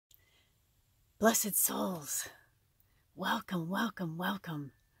Blessed souls, welcome, welcome,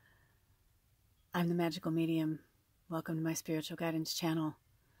 welcome. I'm the magical medium. Welcome to my spiritual guidance channel.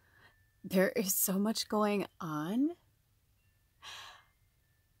 There is so much going on.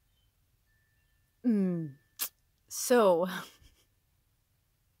 So,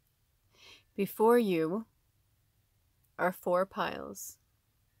 before you are 4 piles.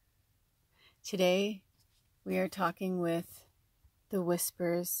 Today, we are talking with the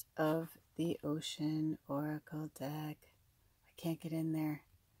Whispers of the Ocean Oracle deck. I can't get in there.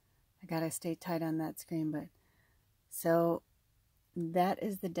 I gotta stay tight on that screen, but so that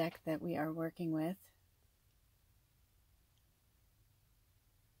is the deck that we are working with.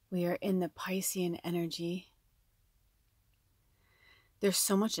 We are in the Piscean energy. There's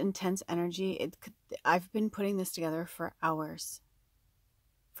so much intense energy. I've been putting this together for hours.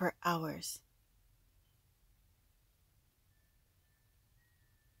 For hours.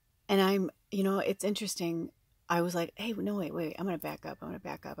 And it's interesting. I was like, hey, no, wait, I'm going to back up.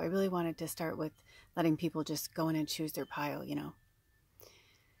 I really wanted to start with letting people just go in and choose their pile, And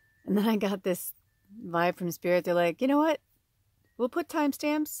then I got this vibe from Spirit. They're like, you know what? We'll put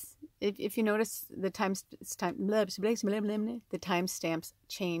timestamps. If you notice, the timestamps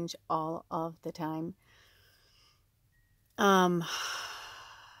change all of the time.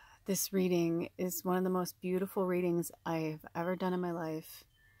 This reading is one of the most beautiful readings I've ever done in my life.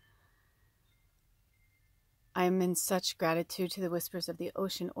 I'm in such gratitude to the Whispers of the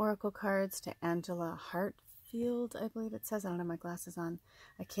Ocean Oracle cards, to Angela Hartfield, I believe it says. I don't have my glasses on.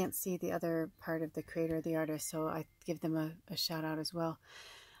 I can't see the other part of the creator, the artist, so I give them a shout out as well.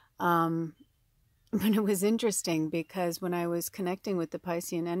 But it was interesting because when I was connecting with the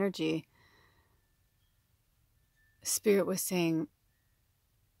Piscean energy, Spirit was saying,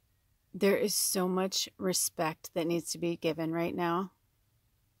 there is so much respect that needs to be given right now.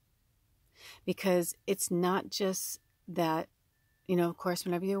 Because it's not just that, of course,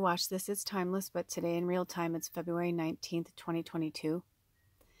 whenever you watch this, it's timeless, but today in real time, it's February 19th, 2022.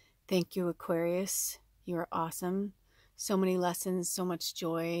 Thank you, Aquarius. You are awesome. So many lessons, so much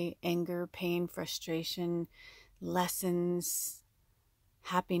joy, anger, pain, frustration, lessons,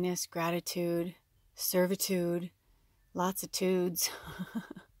 happiness, gratitude, servitude, lots of tudes.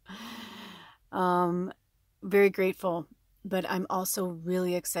 Very grateful. But I'm also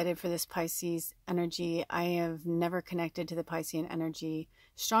really excited for this Pisces energy. I have never connected to the Piscean energy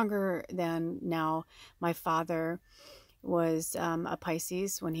stronger than now. My father was a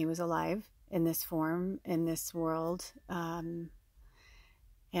Pisces when he was alive in this form, in this world. And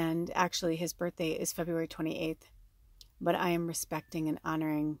actually his birthday is February 28th. But I am respecting and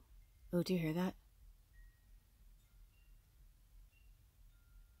honoring. Oh, do you hear that?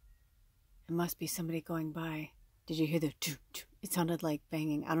 It must be somebody going by. Did you hear the choo, choo? It sounded like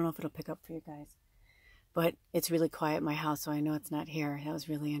banging. I don't know if it'll pick up for you guys. But it's really quiet in my house, so I know it's not here. That was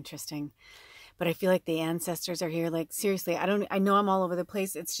really interesting. But I feel like the ancestors are here. Like, seriously, I know I'm all over the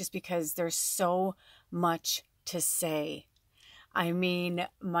place. It's just because there's so much to say. I mean,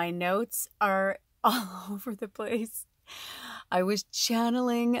 my notes are all over the place. I was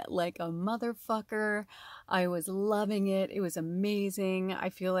channeling like a motherfucker. I was loving it. It was amazing. I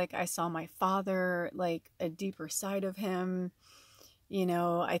feel like I saw my father, like a deeper side of him.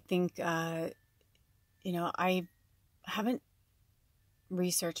 I think, I haven't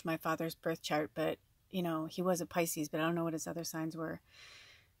researched my father's birth chart, but, he was a Pisces, but I don't know what his other signs were.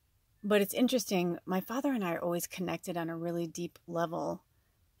 But it's interesting. My father and I are always connected on a really deep level.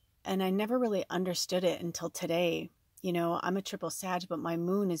 And I never really understood it until today. I'm a triple Sag, but my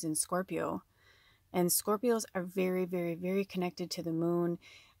moon is in Scorpio. And Scorpios are very, very, very connected to the moon.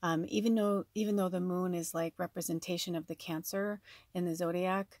 Even though the moon is like representation of the Cancer in the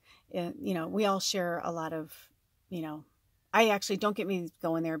zodiac, we all share a lot of, I actually, don't get me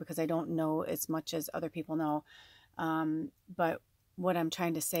going there because I don't know as much as other people know. But what I'm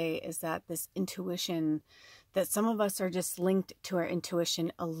trying to say is that this intuition, that some of us are just linked to our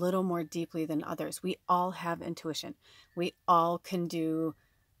intuition a little more deeply than others. We all have intuition. We all can do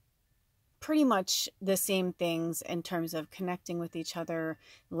pretty much the same things in terms of connecting with each other,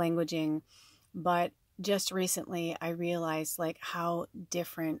 languaging. But just recently, I realized like how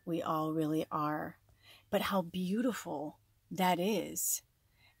different we all really are, but how beautiful that is.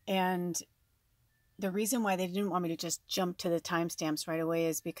 And the reason why they didn't want me to just jump to the timestamps right away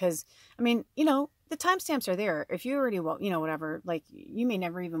is because, the timestamps are there. If you already, whatever, like you may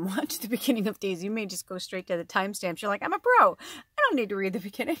never even watch the beginning of these. You may just go straight to the timestamps. You're like, I'm a pro. I don't need to read the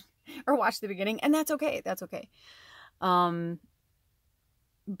beginning or watch the beginning. And that's okay. That's okay.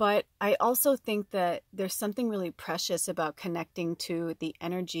 But I also think that there's something really precious about connecting to the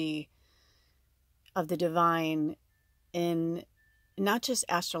energy of the divine in not just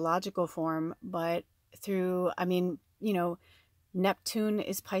astrological form, but through, I mean, you know, Neptune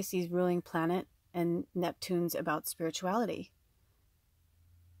is Pisces' ruling planet, and Neptune's about spirituality.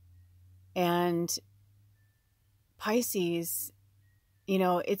 And Pisces, you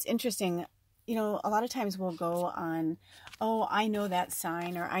know, it's interesting, you know, a lot of times we'll go on, oh, I know that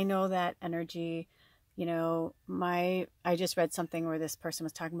sign, or I know that energy. You know, I just read something where this person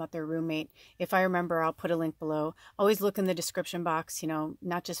was talking about their roommate. If I remember, I'll put a link below. Always look in the description box, you know,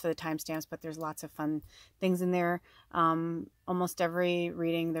 not just for the timestamps, but there's lots of fun things in there. Almost every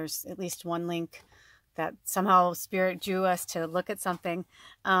reading, there's at least one link that somehow Spirit drew us to look at something.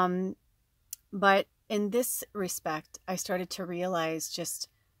 But in this respect, I started to realize just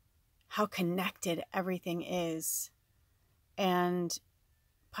how connected everything is. And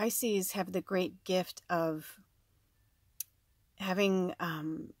Pisces have the great gift of having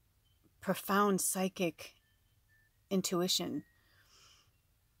profound psychic intuition.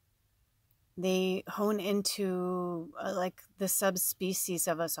 They hone into like the subspecies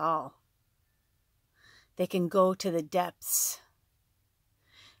of us all. They can go to the depths.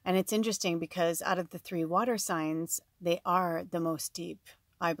 And it's interesting because out of the 3 water signs, they are the most deep,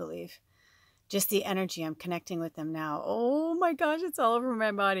 I believe. Just the energy, I'm connecting with them now. Oh my gosh, it's all over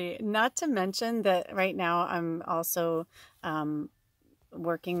my body. Not to mention that right now I'm also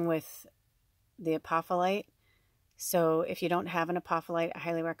working with the apophyllite. So if you don't have an apophyllite, I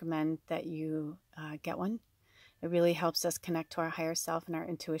highly recommend that you get one. It really helps us connect to our higher self and our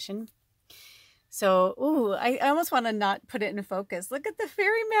intuition. So, ooh, I almost want to not put it in focus. Look at the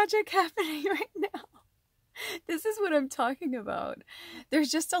fairy magic happening right now. This is what I'm talking about. There's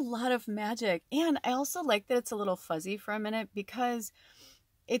just a lot of magic. And I also like that it's a little fuzzy for a minute because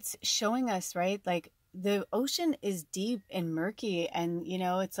it's showing us, right? Like the ocean is deep and murky, and you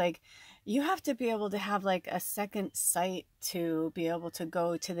know, it's like you have to be able to have like a second sight to be able to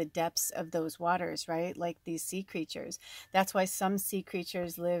go to the depths of those waters, right? Like these sea creatures. That's why some sea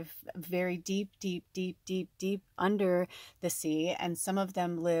creatures live very deep, deep, deep, deep, deep under the sea. And some of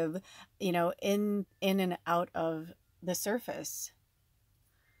them live, you know, in and out of the surface.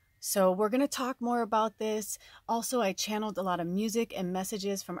 So we're going to talk more about this. Also, I channeled a lot of music and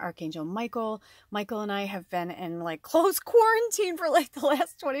messages from Archangel Michael. Michael and I have been in like close quarantine for like the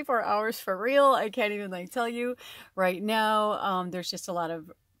last 24 hours for real. I can't even like tell you right now. There's just a lot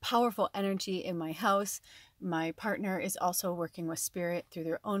of powerful energy in my house. My partner is also working with spirit through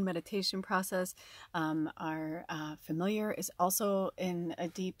their own meditation process. Our familiar is also in a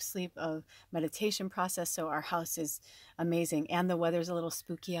deep sleep of meditation process. So our house is amazing. And the weather's a little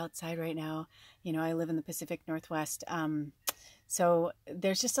spooky outside right now. You know, I live in the Pacific Northwest. So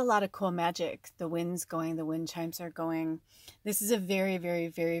there's just a lot of cool magic. The wind's going, the wind chimes are going. This is a very, very,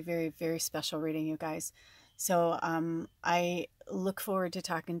 very, very, very special reading, you guys. So I look forward to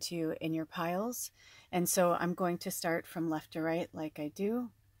talking to you in your piles. And so I'm going to start from left to right like I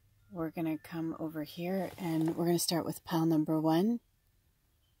do. We're going to come over here and we're going to start with pile number 1,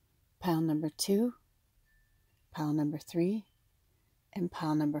 pile number 2, pile number 3, and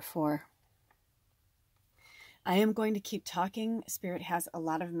pile number 4. I am going to keep talking. Spirit has a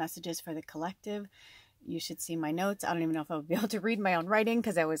lot of messages for the collective. You should see my notes. I don't even know if I'll be able to read my own writing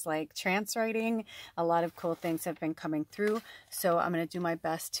because I was like trance writing. A lot of cool things have been coming through. So I'm going to do my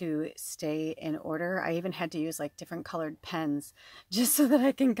best to stay in order. I even had to use like different colored pens just so that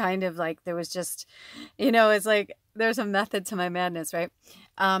I can kind of like, there was just, you know, it's like there's a method to my madness, right?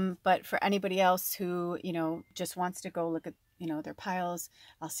 But for anybody else who, you know, just wants to go look at, you know, their piles,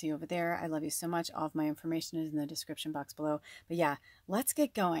 I'll see you over there. I love you so much. All of my information is in the description box below. But yeah, let's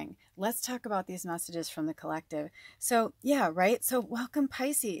get going. Let's talk about these messages from the collective. So yeah, right? So welcome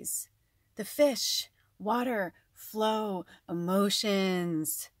Pisces, the fish, water, flow,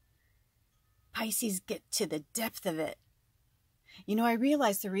 emotions. Pisces get to the depth of it. You know, I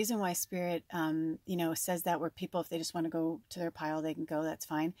realized the reason why Spirit, you know, says that where people, if they just want to go to their pile, they can go, that's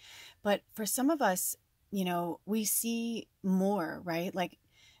fine. But for some of us, you know, we see more, right? Like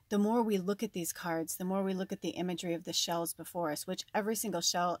the more we look at these cards, the more we look at the imagery of the shells before us, which every single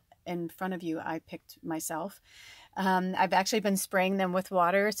shell in front of you, I picked myself. I've actually been spraying them with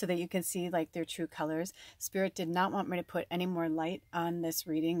water so that you can see like their true colors. Spirit did not want me to put any more light on this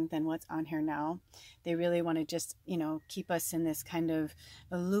reading than what's on here now. They really want to just, you know, keep us in this kind of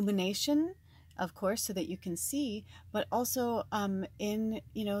illumination, of course, so that you can see, but also in,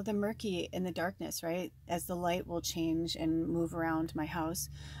 you know, the murky, in the darkness, right? As the light will change and move around my house,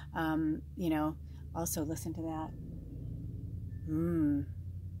 you know, also listen to that.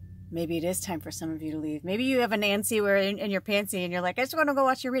 maybe it is time for some of you to leave. Maybe you have a Nancy where in your pantsy and you're like, I just want to go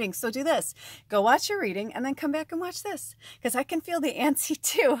watch your reading. So do this. Go watch your reading and then come back and watch this. Because I can feel the antsy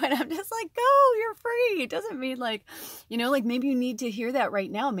too. And I'm just like, go, you're free. It doesn't mean like, you know, like maybe you need to hear that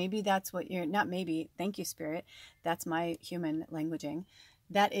right now. Maybe that's what you're, not maybe, thank you, Spirit. That's my human languaging.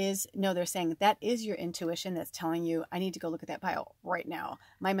 That is, no, they're saying that is your intuition that's telling you, I need to go look at that pile right now.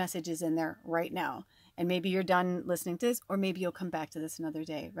 My message is in there right now. And maybe you're done listening to this, or maybe you'll come back to this another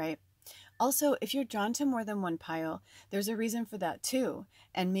day, right? Also, if you're drawn to more than one pile, there's a reason for that too.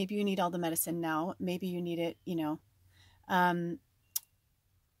 And maybe you need all the medicine now. Maybe you need it, you know,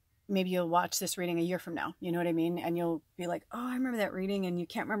 maybe you'll watch this reading a year from now. You know what I mean? And you'll be like, oh, I remember that reading, and you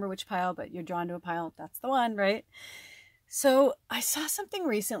can't remember which pile, but you're drawn to a pile. That's the one, right? So I saw something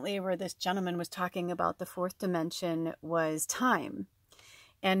recently where this gentleman was talking about the fourth dimension was time.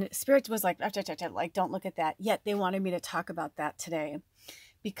 And Spirit was like, don't look at that. Yet they wanted me to talk about that today.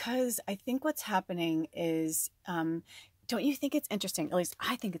 Because I think what's happening is, don't you think it's interesting? At least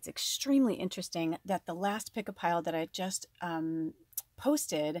I think it's extremely interesting that the last pick a pile that I just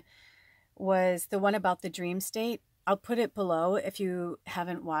posted was the one about the dream state. I'll put it below if you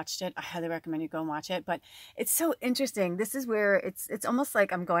haven't watched it. I highly recommend you go and watch it. But it's so interesting. This is where it's almost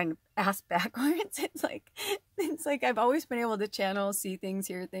like I'm going ass backwards. It's like I've always been able to channel, see things,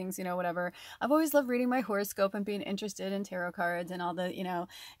 hear things, you know, whatever. I've always loved reading my horoscope and being interested in tarot cards and all the, you know,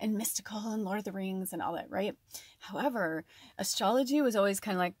 and mystical and Lord of the Rings and all that, right? However, astrology was always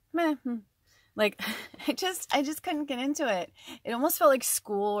kind of like, meh. Like I just couldn't get into it. It almost felt like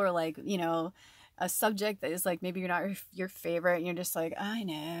school, or like, you know, a subject that is like, maybe you're not your favorite and you're just like, I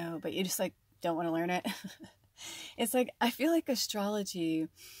know, but you just like don't want to learn it. It's like, I feel like astrology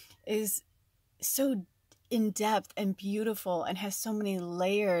is so in depth and beautiful and has so many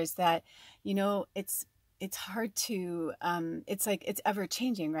layers that, you know, it's hard to, it's like, it's ever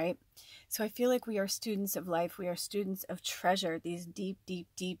changing, right? So I feel like we are students of life. We are students of treasure, these deep, deep,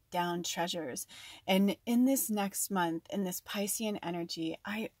 deep down treasures. And in this next month, in this Piscean energy,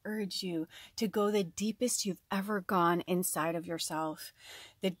 I urge you to go the deepest you've ever gone inside of yourself,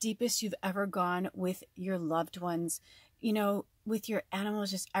 the deepest you've ever gone with your loved ones, you know, with your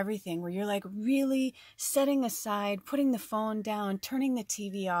animals, just everything, where you're like really setting aside, putting the phone down, turning the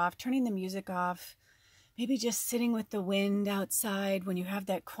TV off, turning the music off. Maybe just sitting with the wind outside when you have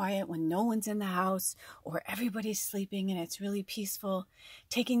that quiet, when no one's in the house or everybody's sleeping and it's really peaceful.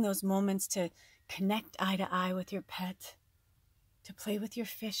 Taking those moments to connect eye to eye with your pet, to play with your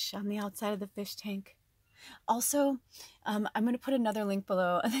fish on the outside of the fish tank. Also, I'm going to put another link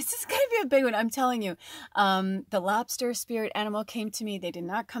below. This is going to be a big one, I'm telling you. The lobster spirit animal came to me. They did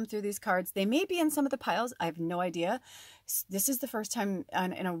not come through these cards. They may be in some of the piles. I have no idea. This is the first time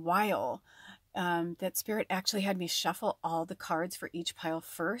in a while that Spirit actually had me shuffle all the cards for each pile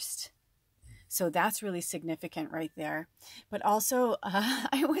first. So that's really significant right there. But also,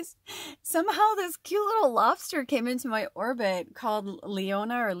 somehow this cute little lobster came into my orbit called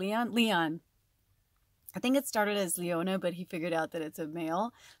Leona or Leon. I think it started as Leona, but he figured out that it's a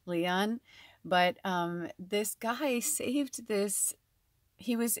male, Leon. But this guy saved this.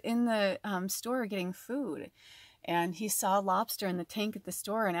 He was in the store getting food. And he saw lobster in the tank at the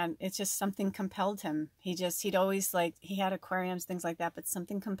store, and it's just something compelled him. He'd always like, he had aquariums, things like that, but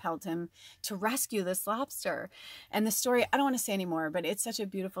something compelled him to rescue this lobster. And the story, I don't want to say anymore, but it's such a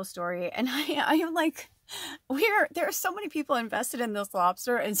beautiful story. And I am like, there are so many people invested in this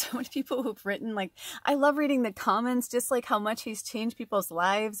lobster, and so many people who've written, like, I love reading the comments, just like how much he's changed people's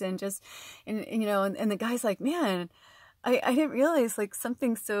lives, and just, and you know, and the guy's like, man, I didn't realize like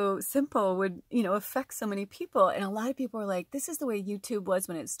something so simple would, you know, affect so many people. And a lot of people are like, this is the way YouTube was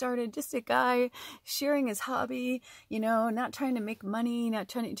when it started. Just a guy sharing his hobby, you know, not trying to make money, not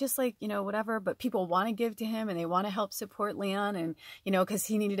trying to, just like, you know, whatever. But people want to give to him and they want to help support Leon. And, you know, because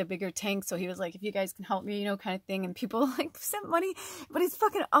he needed a bigger tank. So he was like, if you guys can help me, you know, kind of thing. And people like sent money. But it's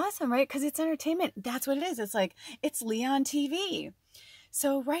fucking awesome, right? Because it's entertainment. That's what it is. It's like, it's Leon TV.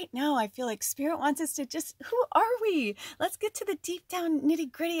 So right now, I feel like Spirit wants us to just, who are we? Let's get to the deep down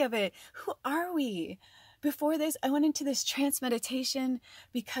nitty gritty of it. Who are we? Before this, I went into this trance meditation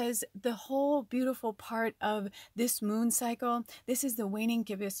because the whole beautiful part of this moon cycle, this is the waning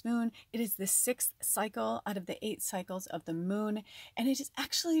gibbous moon. It is the 6th cycle out of the 8 cycles of the moon. And it is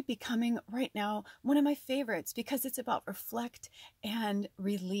actually becoming right now one of my favorites because it's about reflect and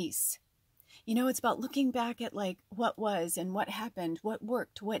release. You know, it's about looking back at like what was and what happened, what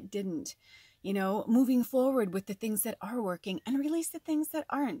worked, what didn't, you know, moving forward with the things that are working and release the things that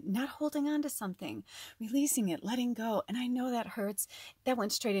aren't, not holding on to something, releasing it, letting go. And I know that hurts. That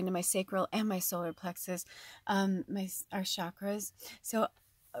went straight into my sacral and my solar plexus, our chakras. So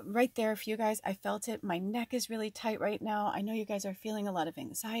right there for you guys. I felt it. My neck is really tight right now. I know you guys are feeling a lot of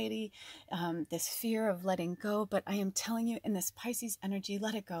anxiety, this fear of letting go, but I am telling you, in this Pisces energy,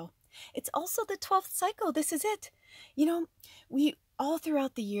 let it go. It's also the 12th cycle. This is it. You know, we all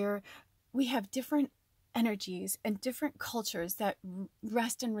throughout the year, we have different energies and different cultures that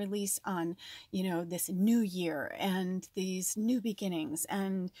rest and release on, you know, this new year and these new beginnings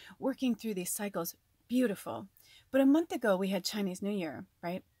and working through these cycles. Beautiful. But a month ago we had Chinese New Year,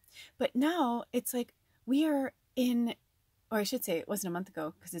 right? But now it's like we are in, or I should say it wasn't a month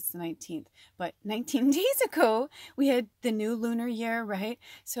ago because it's the 19th, but 19 days ago we had the new lunar year, right?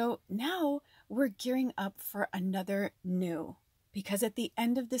 So now we're gearing up for another new. Because at the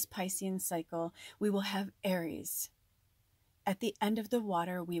end of this Piscean cycle, we will have Aries. At the end of the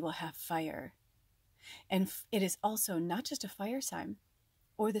water, we will have fire. And it is also not just a fire sign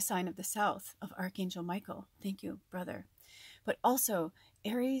or the sign of the south of Archangel Michael. Thank you, brother. But also,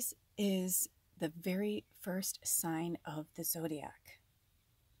 Aries is the very first sign of the zodiac.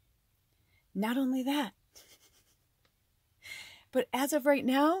 Not only that, but as of right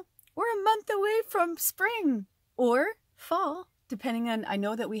now, we're a month away from spring or fall. Depending on, I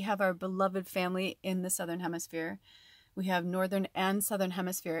know that we have our beloved family in the Southern Hemisphere. We have Northern and Southern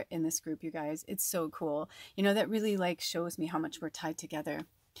Hemisphere in this group, you guys. It's so cool. You know, that really like shows me how much we're tied together.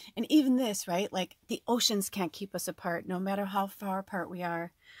 And even this, right? Like the oceans can't keep us apart, no matter how far apart we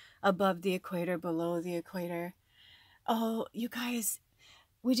are, above the equator, below the equator. Oh, you guys,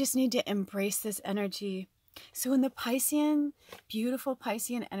 we just need to embrace this energy. So in the Piscean, beautiful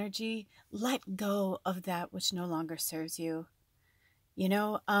Piscean energy, let go of that which no longer serves you. You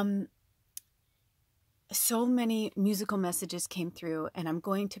know, so many musical messages came through, and I'm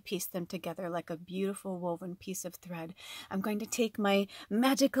going to piece them together like a beautiful woven piece of thread. I'm going to take my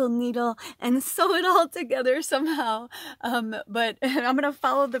magical needle and sew it all together somehow. But I'm going to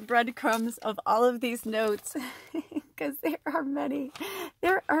follow the breadcrumbs of all of these notes because there are many.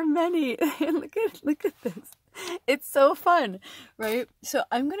 There are many. Look at this. It's so fun, right? So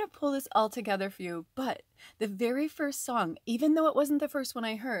I'm going to pull this all together for you. But the very first song, even though it wasn't the first one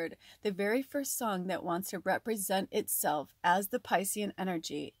I heard, the very first song that wants to represent itself as the Piscean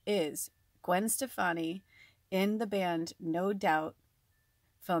energy is Gwen Stefani in the band No Doubt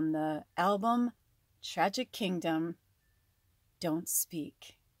from the album Tragic Kingdom, Don't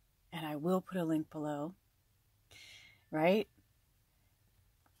Speak. And I will put a link below, right?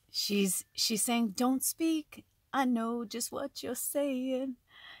 She's saying, don't speak. I know just what you're saying.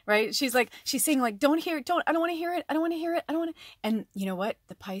 Right? She's saying like, don't hear it. I don't want to hear it. I don't want to hear it. I don't want to. And you know what?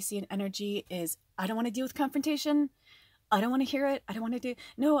 The Piscean energy is, I don't want to deal with confrontation. I don't want to hear it. I don't want to do,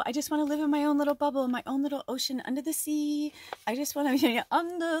 no, I just want to live in my own little bubble, my own little ocean under the sea. I just want to be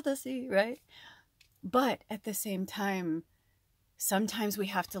under the sea, right? But at the same time, sometimes we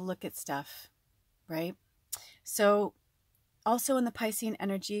have to look at stuff, right? So also in the Piscean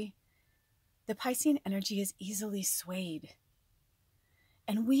energy is easily swayed.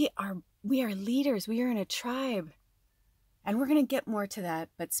 And we are leaders. We are in a tribe. And we're going to get more to that,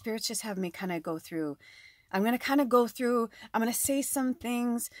 but Spirit's just having me kind of go through. I'm going to say some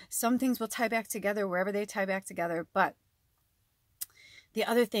things will tie back together wherever they tie back together. But the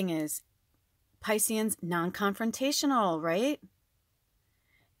other thing is Pisceans, non-confrontational, right?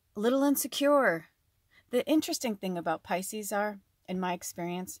 A little insecure. The interesting thing about Pisces are, in my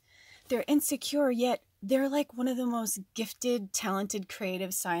experience, they're insecure, yet they're like one of the most gifted, talented,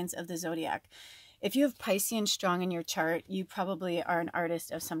 creative signs of the zodiac. If you have Piscean strong in your chart, you probably are an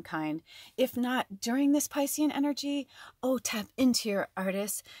artist of some kind. If not, during this Piscean energy, tap into your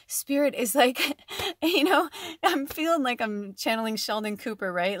artist. Spirit is like, I'm feeling like I'm channeling Sheldon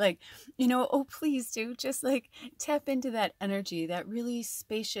Cooper, right? Like, please do just like tap into that energy, that really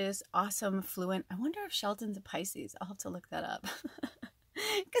spacious, awesome, fluent. I wonder if Sheldon's a Pisces. I'll have to look that up.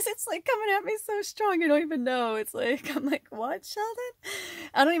 Because it's like coming at me so strong, you don't even know. It's like, I'm like, what, Sheldon?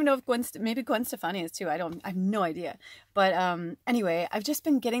 I don't even know if maybe Gwen Stefani is too. I have no idea. But anyway, I've just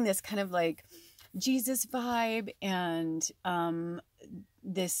been getting this kind of like Jesus vibe, and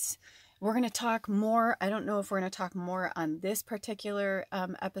this, we're going to talk more. I don't know if we're going to talk more on this particular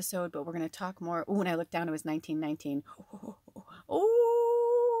episode, but we're going to talk more. When I looked down, it was 1919.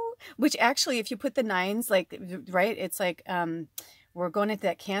 Which actually, if you put the nines, like, right, it's like, we're going into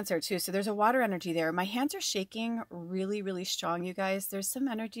that Cancer too. So there's a water energy there. My hands are shaking really, really strong, you guys. There's some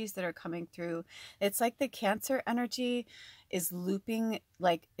energies that are coming through. It's like the Cancer energy is looping.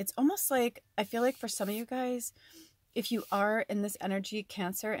 Like, it's almost like, I feel like for some of you guys, if you are in this energy,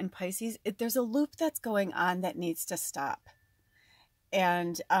 Cancer and Pisces, there's a loop that's going on that needs to stop.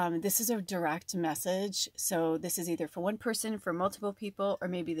 And this is a direct message. So this is either for one person, for multiple people, or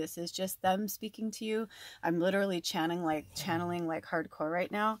maybe this is just them speaking to you. I'm literally channeling like hardcore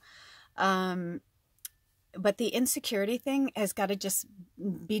right now. But the insecurity thing has got to just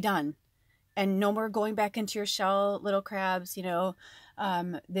be done. And no more going back into your shell, little crabs, you know.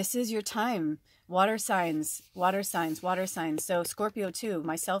 This is your time. Water signs, water signs, water signs. So Scorpio too,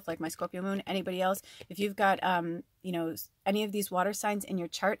 myself, like my Scorpio moon, anybody else, if you've got, you know, any of these water signs in your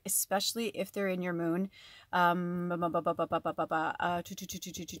chart, especially if they're in your moon,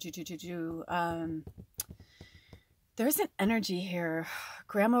 there's an energy here.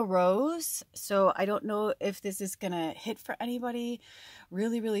 Grandma Rose. So I don't know if this is going to hit for anybody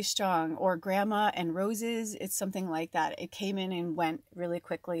really, really strong, or Grandma and Roses. It's something like that. It came in and went really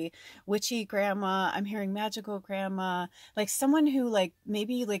quickly. Witchy Grandma. I'm hearing magical Grandma, like someone who like,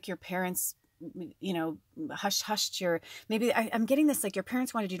 maybe like your parents, you know, hushed your, maybe I'm getting this, like your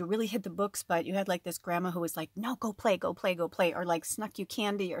parents wanted you to really hit the books, but you had like this grandma who was like, no, go play, go play, go play, or like snuck you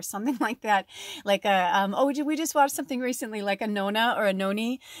candy or something like that. Like we just watched something recently, like a Nona or a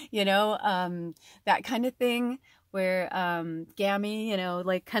Noni, you know, that kind of thing, where Gammy, you know,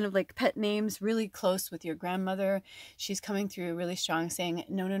 like kind of like pet names, really close with your grandmother. She's coming through really strong, saying,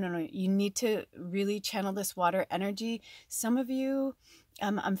 no, you need to really channel this water energy. Some of you,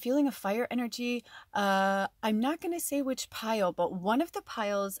 I'm feeling a fire energy. I'm not going to say which pile, but one of the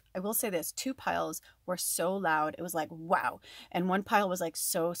piles, I will say this, 2 piles were so loud. It was like, wow. And one pile was like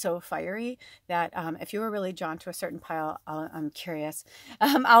so fiery that if you were really drawn to a certain pile, I'm curious.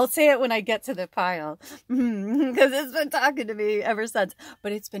 I'll say it when I get to the pile because it's been talking to me ever since.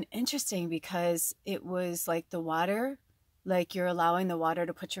 But it's been interesting because it was like the water, like you're allowing the water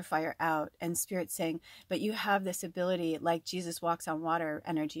to put your fire out, and Spirit saying, but you have this ability, like Jesus walks on water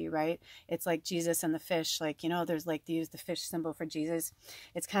energy, right? It's like Jesus and the fish, like, you know, there's like, they use the fish symbol for Jesus.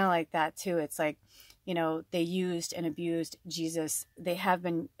 It's kind of like that too. It's like, you know, they used and abused Jesus. They have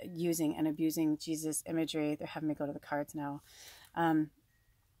been using and abusing Jesus imagery. They're having me go to the cards now.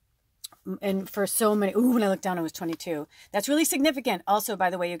 And for so many, when I looked down, it was 22. That's really significant. Also,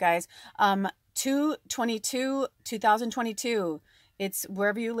 by the way, you guys, 2022, it's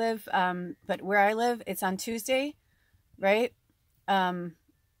wherever you live. But where I live, it's on Tuesday, right? I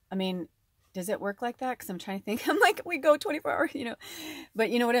mean, does it work like that? Cause I'm trying to think, I'm like, we go 24 hours, you know,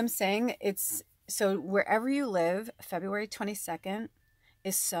 but you know what I'm saying? It's so wherever you live, February 22nd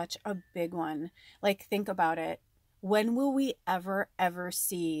is such a big one. Like, think about it. When will we ever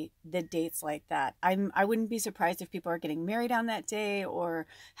see the dates like that? I wouldn't be surprised if people are getting married on that day, or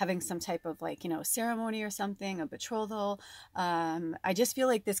having some type of like, you know, ceremony or something, a betrothal. I just feel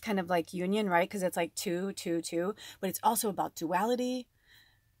like this kind of like union, right? Because it's like 2, 2, 2, but it's also about duality.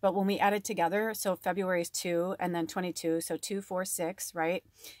 But when we add it together, so February is 2 and then 22, so 2, 4, 6, right?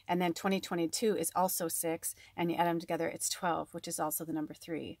 And then 2022 is also 6, and you add them together, it's 12, which is also the number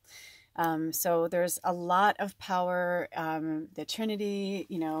 3. So there's a lot of power, the Trinity,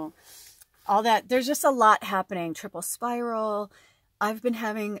 you know, all that. There's just a lot happening. Triple spiral. I've been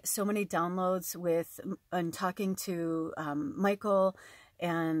having so many downloads and talking to Michael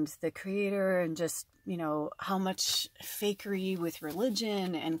and the creator, and just, you know, how much fakery with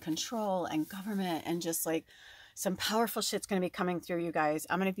religion and control and government, and just like some powerful shit's going to be coming through, you guys.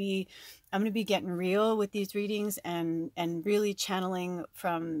 I'm going to be getting real with these readings, and really channeling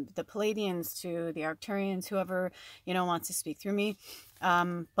from the Palladians to the Arcturians, whoever, you know, wants to speak through me.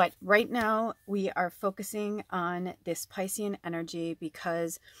 But right now we are focusing on this Piscean energy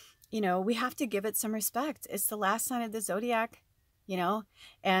because, you know, we have to give it some respect. It's the last sign of the zodiac, you know,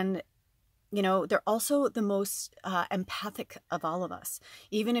 and you know, they're also the most empathic of all of us.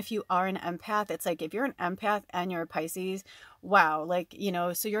 Even if you are an empath, it's like if you're an empath and you're a Pisces, wow, like, you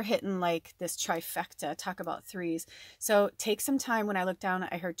know, so you're hitting like this trifecta. Talk about 3s. So take some time. When I looked down,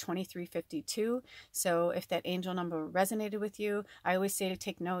 I heard 2352. So if that angel number resonated with you, I always say to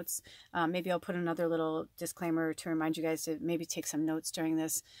take notes. Maybe I'll put another little disclaimer to remind you guys to maybe take some notes during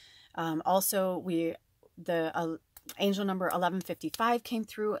this. Also, angel number 1155 came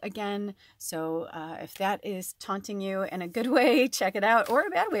through again. So if that is taunting you in a good way, check it out, or a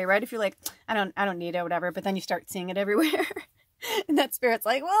bad way, right? If you're like, I don't need it, whatever, but then you start seeing it everywhere. And that spirit's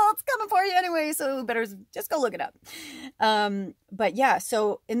like, well, it's coming for you anyway, so better just go look it up. But yeah,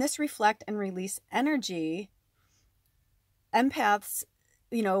 so in this reflect and release energy, empaths,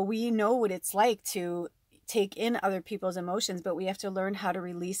 you know, we know what it's like to take in other people's emotions, but we have to learn how to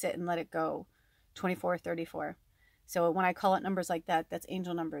release it and let it go. 2434. So when I call it numbers like that, that's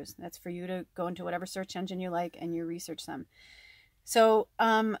angel numbers. That's for you to go into whatever search engine you like and you research them. So,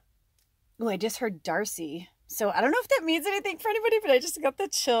 I just heard Darcy. So I don't know if that means anything for anybody, but I just got the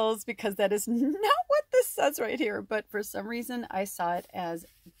chills because that is not what this says right here. But for some reason, I saw it as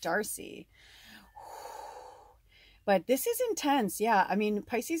Darcy. But this is intense. Yeah, I mean,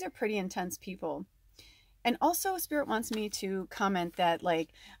 Pisces are pretty intense people. And also, Spirit wants me to comment that,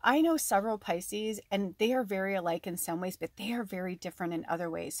 like, I know several Pisces and they are very alike in some ways, but they are very different in other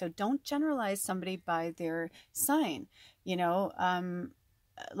ways. So don't generalize somebody by their sign. You know,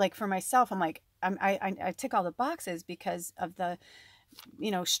 like for myself, I'm like, I tick all the boxes because of the,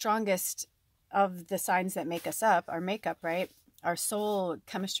 you know, strongest of the signs that make us up, our makeup, right? Our soul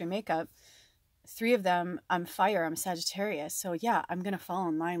chemistry makeup. 3 of them, I'm fire, I'm Sagittarius. So yeah, I'm going to fall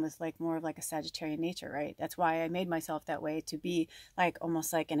in line with like more of like a Sagittarian nature, right? That's why I made myself that way, to be like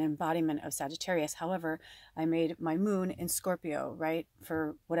almost like an embodiment of Sagittarius. However, I made my moon in Scorpio, right?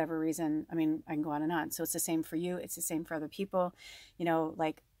 For whatever reason. I mean, I can go on and on. So it's the same for you. It's the same for other people. You know,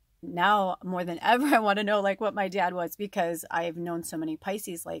 like now more than ever, I want to know like what my dad was, because I've known so many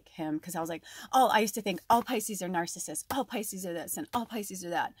Pisces like him. Because I was like, oh, I used to think all Pisces are narcissists, all Pisces are this, and all Pisces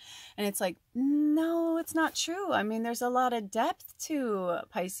are that. And it's like, no, it's not true. I mean, there's a lot of depth to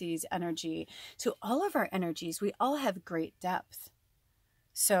Pisces energy, to all of our energies. We all have great depth.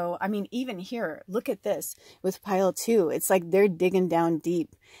 So, I mean, even here, look at this with pile 2. It's like they're digging down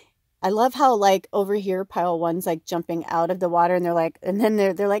deep. I love how like over here, pile 1's like jumping out of the water, and they're like, and then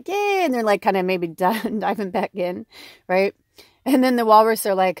they're like, yay. And they're like kind of maybe diving back in. Right. And then the walrus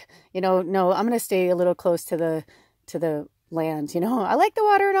are like, you know, no, I'm going to stay a little close to the land. You know, I like the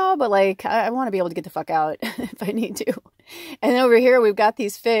water and all, but like, I want to be able to get the fuck out if I need to. And over here, we've got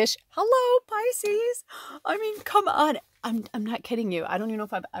these fish. Hello, Pisces. I mean, come on. I'm not kidding you. I don't even know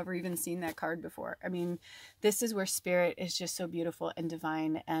if I've ever even seen that card before. I mean, this is where spirit is just so beautiful and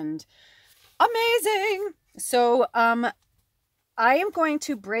divine and amazing. So, I am going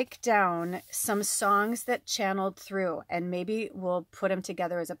to break down some songs that channeled through, and maybe we'll put them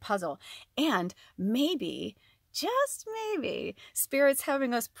together as a puzzle. And maybe, just maybe, Spirit's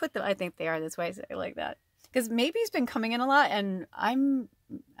having us put them. I think they are. That's why I say it like that. Because maybe's been coming in a lot, and I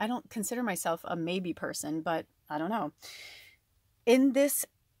don't consider myself a maybe person, but I don't know. In this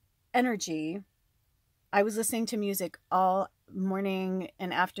energy, I was listening to music all morning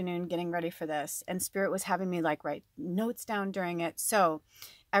and afternoon getting ready for this, and Spirit was having me like write notes down during it. So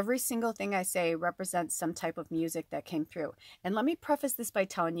every single thing I say represents some type of music that came through. And let me preface this by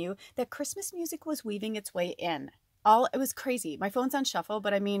telling you that Christmas music was weaving its way in. It was crazy. My phone's on shuffle,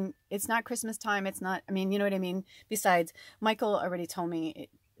 but I mean, it's not Christmas time. It's not, I mean, you know what I mean? Besides, Michael already told me,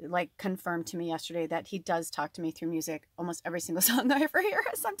 like confirmed to me yesterday, that he does talk to me through music. Almost every single song I ever hear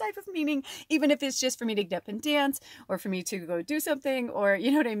has some type of meaning, even if it's just for me to get up and dance, or for me to go do something, or you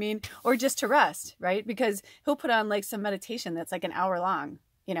know what I mean? Or just to rest, right? Because he'll put on like some meditation that's like an hour long,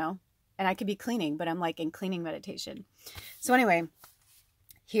 you know, and I could be cleaning, but I'm like in cleaning meditation. So anyway,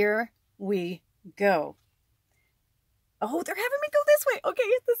 here we go. Oh, they're having me go this way. Okay,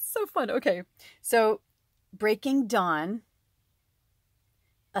 this is so fun. Okay, so Breaking Dawn,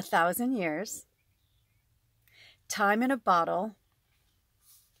 1,000 Years, Time in a Bottle,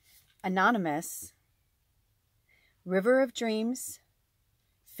 Anonymous, River of Dreams,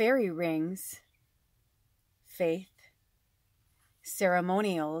 Fairy Rings, Faith,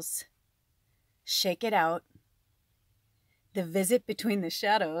 Ceremonials, Shake It Out, The Visit Between the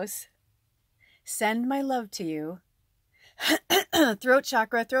Shadows, Send My Love to You, throat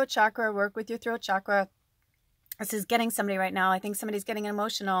chakra, work with your throat chakra. This is getting somebody right now. I think somebody's getting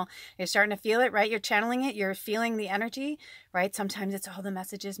emotional. You're starting to feel it, right? You're channeling it. You're feeling the energy, right? Sometimes it's all the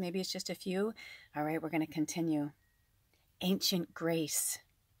messages. Maybe it's just a few. All right, we're going to continue. Ancient Grace.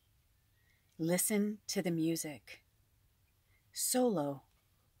 Listen to the music. Solo.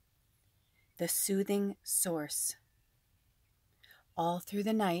 The Soothing Source. All Through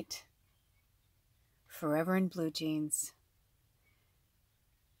the Night. Forever in Blue Jeans.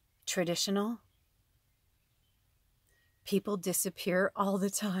 Traditional. People Disappear All the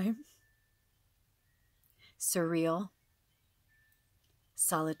Time. Surreal.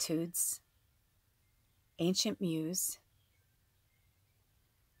 Solitudes. Ancient Muse.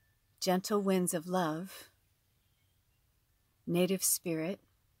 Gentle Winds of Love. Native Spirit.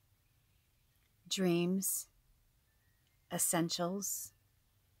 Dreams. Essentials.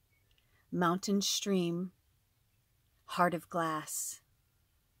 Mountain Stream. Heart of Glass.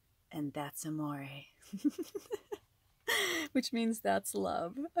 And That's Amore. Which means that's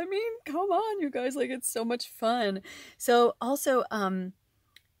love. I mean, come on, you guys, like, it's so much fun. So also,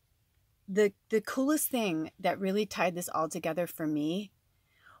 the coolest thing that really tied this all together for me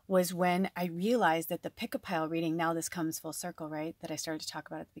was when I realized that the pick-a-pile reading, now this comes full circle, right, that I started to talk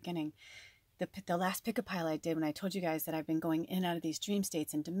about at the beginning. the last pick a pile I did when I told you guys that I've been going in and out of these dream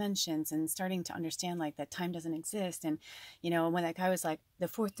states and dimensions and starting to understand like that time doesn't exist. And, you know, when that guy was like, the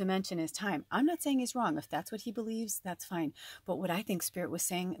fourth dimension is time. I'm not saying he's wrong. If that's what he believes, that's fine. But what I think Spirit was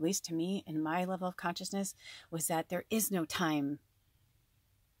saying, at least to me in my level of consciousness, was that there is no time.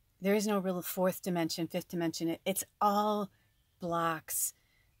 There is no real fourth dimension, fifth dimension. It's all blocks.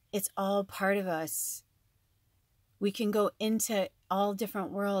 It's all part of us. We can go into all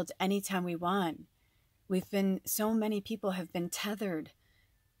different worlds anytime we want. So many people have been tethered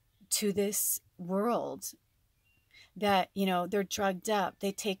to this world that, you know, they're drugged up.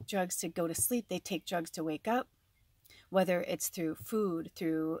 They take drugs to go to sleep. They take drugs to wake up, whether it's through food,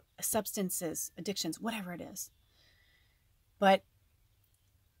 through substances, addictions, whatever it is. But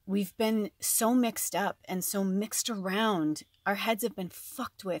we've been so mixed up and so mixed around. Our heads have been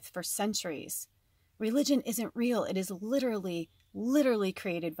fucked with for centuries. Religion isn't real. It is literally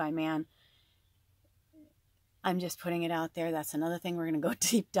created by man. I'm just putting it out there. That's another thing we're going to go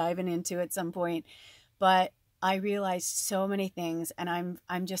deep diving into at some point. But I realized so many things, and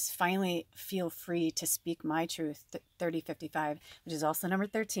I'm just finally feel free to speak my truth, 3055, which is also number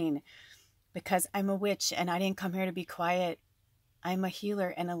 13, because I'm a witch and I didn't come here to be quiet. I'm a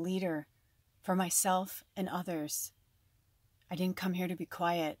healer and a leader for myself and others. I didn't come here to be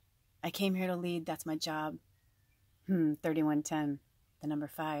quiet. I came here to lead. That's my job. 3110, the number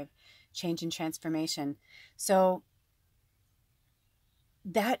 5, change and transformation. So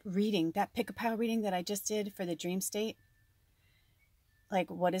that reading, that pick-a-pile reading that I just did for the dream state,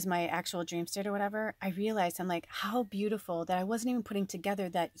 like what is my actual dream state or whatever, I realized, I'm like, how beautiful that I wasn't even putting together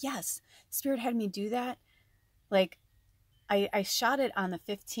that, yes, Spirit had me do that. Like, I shot it on the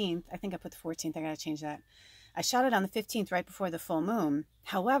 15th. I think I put the 14th. I got to change that. I shot it on the 15th right before the full moon.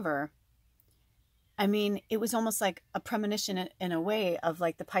 However, I mean, it was almost like a premonition in a way of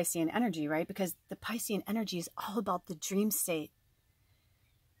like the Piscean energy, right? Because the Piscean energy is all about the dream state.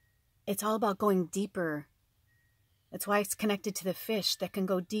 It's all about going deeper. That's why it's connected to the fish that can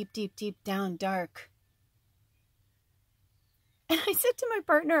go deep, deep, deep down, dark. And I said to my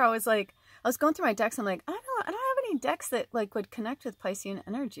partner, I was going through my decks. I'm like, I don't have any decks that like would connect with Piscean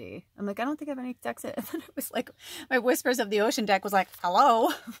energy. I'm like, I don't think I have any decks that, and then it was like, my Whispers of the Ocean deck was like, hello.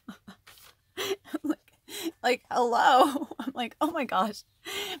 like, hello. I'm like, oh my gosh.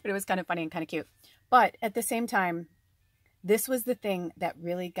 But it was kind of funny and kind of cute. But at the same time, this was the thing that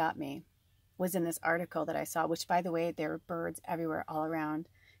really got me, was in this article that I saw, which by the way, there are birds everywhere all around,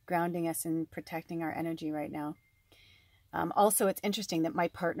 grounding us and protecting our energy right now. Also, it's interesting that my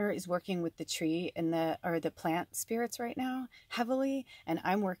partner is working with the tree and the plant spirits right now heavily, and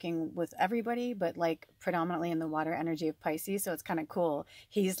I'm working with everybody, but like predominantly in the water energy of Pisces. So it's kind of cool.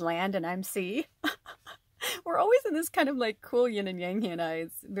 He's land and I'm sea. We're always in this kind of like cool yin and yang, he and I.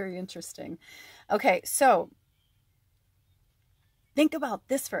 It's very interesting. Okay, so think about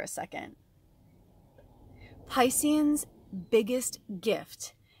this for a second. Pisceans' biggest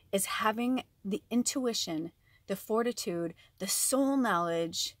gift is having the intuition, the fortitude, the soul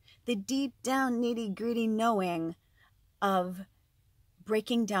knowledge, the deep down nitty gritty knowing of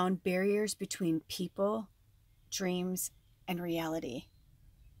breaking down barriers between people, dreams, and reality.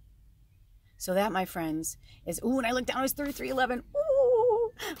 So that, my friends, is, ooh, when I look down, it was 3311,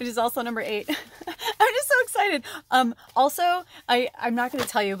 ooh, which is also number 8. I'm just so excited. Also, I'm not going to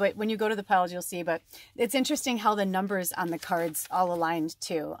tell you, but when you go to the piles, you'll see, but it's interesting how the numbers on the cards all aligned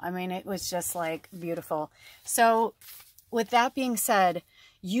too. I mean, it was just like beautiful. So with that being said,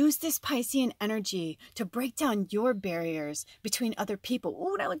 use this Piscean energy to break down your barriers between other people.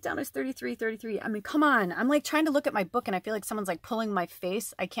 Oh, when I look down, it's 33. I mean, come on. I'm like trying to look at my book and I feel like someone's like pulling my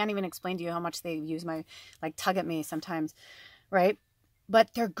face. I can't even explain to you how much they use my, like, tug at me sometimes, right?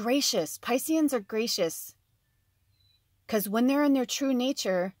 But they're gracious. Pisceans are gracious because when they're in their true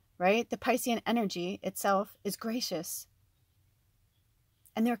nature, right, the Piscean energy itself is gracious.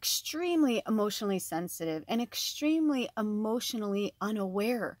 And they're extremely emotionally sensitive and extremely emotionally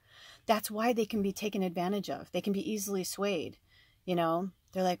unaware. That's why they can be taken advantage of. They can be easily swayed. You know,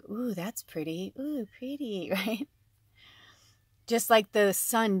 they're like, ooh, that's pretty. Ooh, pretty, right? Just like the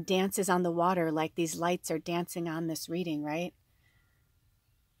sun dances on the water, like these lights are dancing on this reading, right?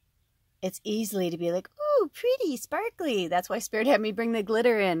 It's easily to be like, ooh, pretty, sparkly. That's why Spirit had me bring the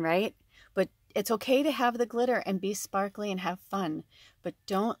glitter in, right? But it's okay to have the glitter and be sparkly and have fun. But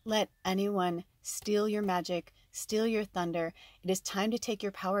don't let anyone steal your magic, steal your thunder. It is time to take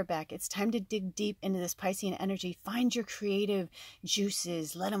your power back. It's time to dig deep into this Piscean energy. Find your creative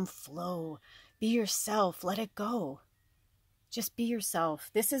juices. Let them flow. Be yourself. Let it go. Just be yourself.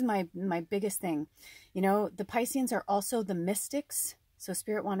 This is my biggest thing. You know, the Pisceans are also the mystics. So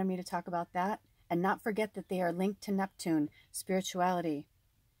Spirit wanted me to talk about that and not forget that they are linked to Neptune, spirituality.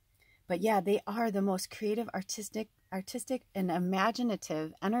 But yeah, they are the most creative, artistic and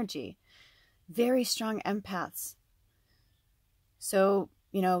imaginative energy. Very strong empaths. So,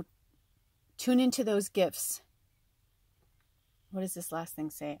 you know, tune into those gifts. What does this last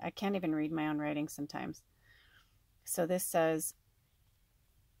thing say? I can't even read my own writing sometimes. So this says,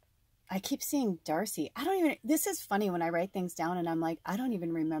 I keep seeing Darcy. This is funny when I write things down and I'm like, I don't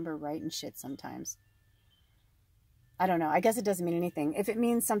even remember writing shit sometimes. I don't know. I guess it doesn't mean anything. If it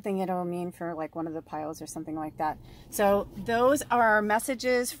means something, it'll mean for like one of the piles or something like that. So those are our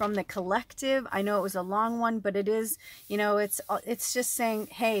messages from the collective. I know it was a long one, but it is, you know, it's just saying,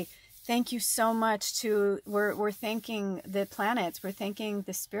 hey, thank you so much to, we're thanking the planets, we're thanking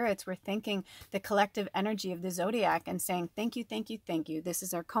the spirits, we're thanking the collective energy of the zodiac and saying, thank you, thank you, thank you. This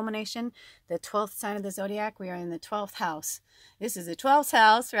is our culmination, the 12th sign of the zodiac. We are in the 12th house. This is the 12th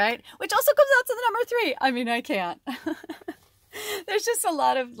house, right? Which also comes out to the number 3. I mean, I can't. There's just a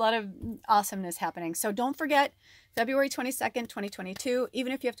lot of awesomeness happening. So don't forget, February 22nd, 2022,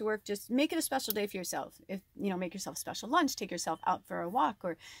 even if you have to work, just make it a special day for yourself. If, you know, make yourself a special lunch, take yourself out for a walk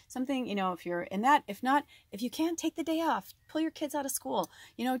or something, you know, if you're in that. If not, if you can, take the day off, pull your kids out of school,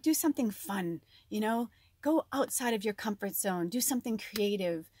 you know, do something fun, you know, go outside of your comfort zone, do something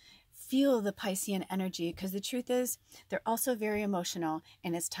creative, feel the Piscean energy, because the truth is they're also very emotional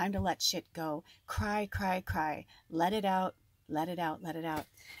and it's time to let shit go. Cry, cry, cry. Let it out, let it out, let it out.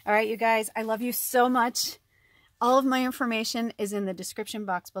 All right, you guys, I love you so much. All of my information is in the description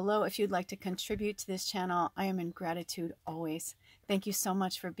box below. If you'd like to contribute to this channel, I am in gratitude always. Thank you so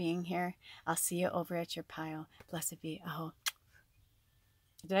much for being here. I'll see you over at your pile. Blessed be. Oh,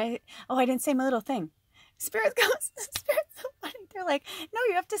 I didn't say my little thing. Spirit goes, Spirit's so funny. They're like, no,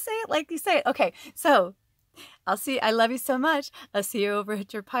 you have to say it like you say it. Okay, so I love you so much. I'll see you over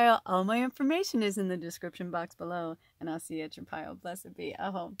at your pile. All my information is in the description box below. And I'll see you at your pile. Blessed be.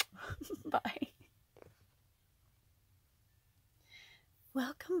 Oh, bye.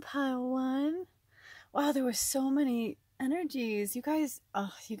 Welcome, pile 1. Wow, there were so many energies. You guys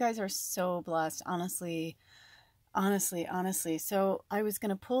are so blessed, honestly. So I was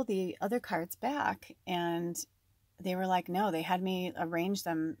going to pull the other cards back and they were like, no, they had me arrange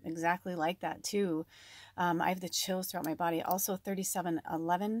them exactly like that too. I have the chills throughout my body. Also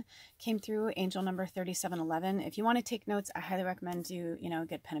 3711 came through, angel number 3711. If you want to take notes, I highly recommend you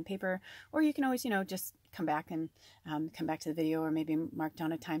get pen and paper, or you can always, just come back and come back to the video, or maybe mark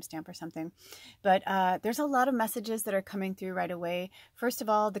down a timestamp or something. But there's a lot of messages that are coming through right away. First of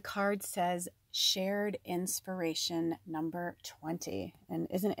all, the card says shared inspiration number 20. And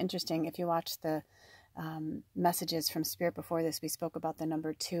isn't it interesting, if you watch the messages from Spirit before this, we spoke about the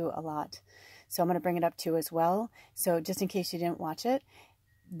number 2 a lot. So I'm going to bring it up too as well. So just in case you didn't watch it,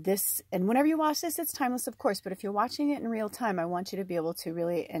 and whenever you watch this, it's timeless, of course, but if you're watching it in real time, I want you to be able to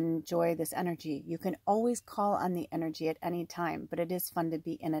really enjoy this energy. You can always call on the energy at any time, but it is fun to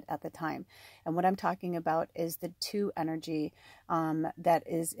be in it at the time. And what I'm talking about is the 2 energy that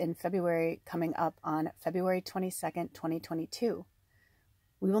is in February, coming up on February 22nd, 2022.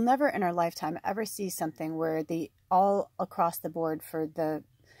 We will never in our lifetime ever see something where all across the board for the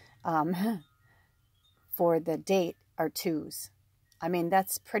date are 2s. I mean,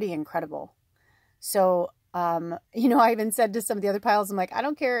 that's pretty incredible. So, I even said to some of the other piles, I'm like, I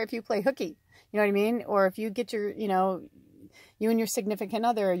don't care if you play hooky, you know what I mean? Or if you get your, you and your significant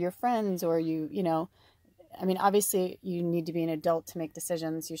other, or your friends, or I mean, obviously you need to be an adult to make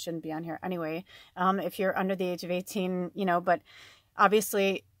decisions. You shouldn't be on here anyway. If you're under the age of 18, but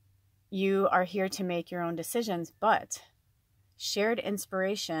obviously you are here to make your own decisions. But shared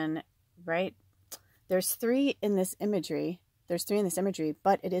inspiration, right? There's 3 in this imagery.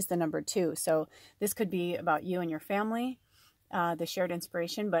 But it is the number 2. So this could be about you and your family, the shared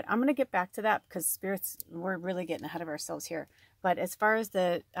inspiration. But I'm going to get back to that because spirits, we're really getting ahead of ourselves here. But as far as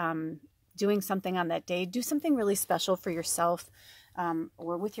the doing something on that day, do something really special for yourself,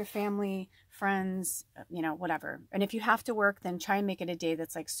 or with your family, friends, whatever. And if you have to work, then try and make it a day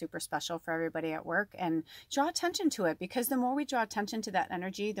that's like super special for everybody at work, and draw attention to it, because the more we draw attention to that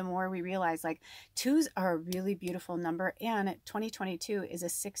energy, the more we realize like 2s are a really beautiful number. And 2022 is a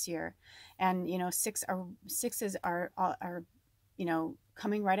 6 year, and sixes are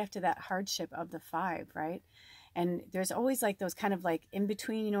coming right after that hardship of the 5, right? And there's always like those kind of like in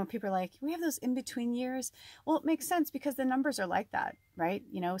between, when people are like, we have those in between years. Well, it makes sense because the numbers are like that, right?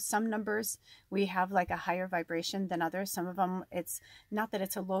 Some numbers we have like a higher vibration than others. Some of them, it's not that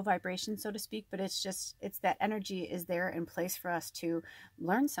it's a low vibration, so to speak, but it's that energy is there in place for us to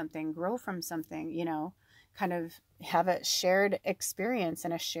learn something, grow from something, kind of have a shared experience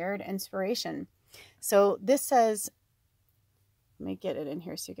and a shared inspiration. So this says, let me get it in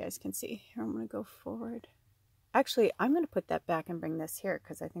here so you guys can see. Here, I'm going to go forward. Actually, I'm going to put that back and bring this here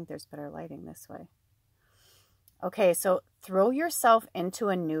because I think there's better lighting this way. Okay, so throw yourself into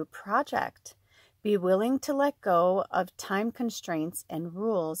a new project. Be willing to let go of time constraints and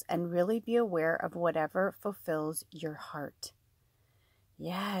rules and really be aware of whatever fulfills your heart.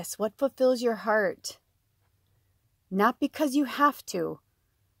 Yes, what fulfills your heart? Not because you have to.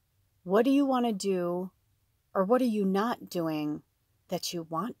 What do you want to do, or what are you not doing that you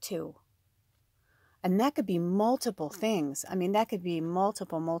want to? And that could be multiple things. I mean, that could be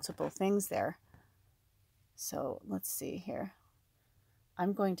multiple things there. So let's see here.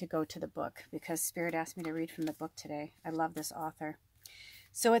 I'm going to go to the book because Spirit asked me to read from the book today. I love this author.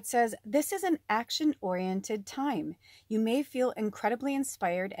 So it says, this is an action-oriented time. You may feel incredibly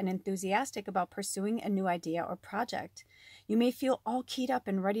inspired and enthusiastic about pursuing a new idea or project. You may feel all keyed up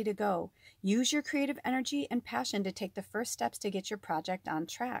and ready to go. Use your creative energy and passion to take the first steps to get your project on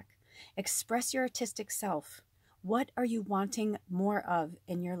track. Express your artistic self. What are you wanting more of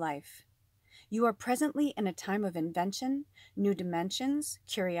in your life? You are presently in a time of invention, new dimensions,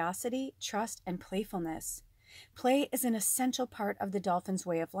 curiosity, trust, and playfulness. Play is an essential part of the dolphin's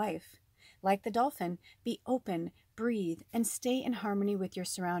way of life. Like the dolphin, be open, breathe, and stay in harmony with your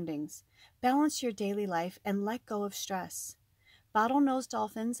surroundings. Balance your daily life and let go of stress. Bottlenose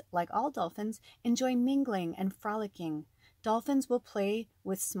dolphins, like all dolphins, enjoy mingling and frolicking. Dolphins will play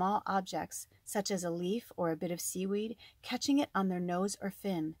with small objects, such as a leaf or a bit of seaweed, catching it on their nose or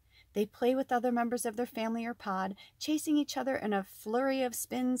fin. They play with other members of their family or pod, chasing each other in a flurry of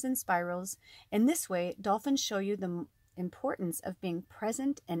spins and spirals. In this way, dolphins show you the importance of being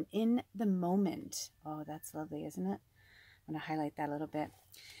present and in the moment. Oh, that's lovely, isn't it? I'm going to highlight that a little bit.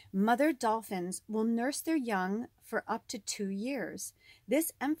 Mother dolphins will nurse their young for up to 2 years.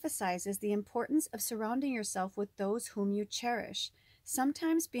 This emphasizes the importance of surrounding yourself with those whom you cherish.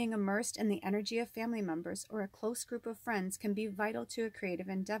 Sometimes being immersed in the energy of family members or a close group of friends can be vital to a creative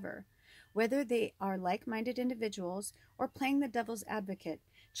endeavor. Whether they are like-minded individuals or playing the devil's advocate,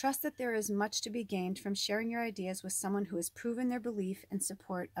 trust that there is much to be gained from sharing your ideas with someone who has proven their belief and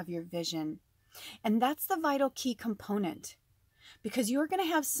support of your vision. And that's the vital key component, because you're going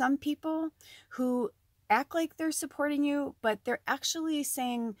to have some people who act like they're supporting you, but they're actually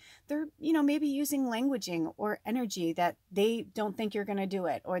saying they're, maybe using languaging or energy that they don't think you're going to do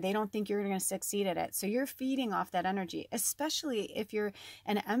it, or they don't think you're going to succeed at it. So you're feeding off that energy, especially if you're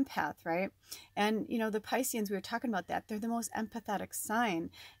an empath, right? And, the Pisceans, we were talking about that. They're the most empathetic sign.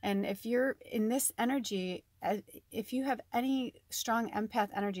 And if you're in this energy, if you have any strong empath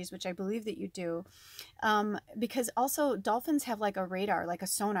energies, which I believe that you do, because also dolphins have like a radar, like a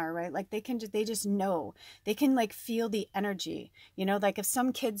sonar, right? Like they just know, they can like feel the energy, like if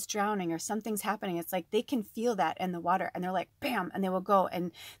some kid's drowning or something's happening, it's like they can feel that in the water and they're like, bam, and they will go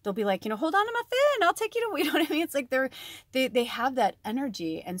and they'll be like, hold on to my fin, I'll take you to, what I mean? It's like they have that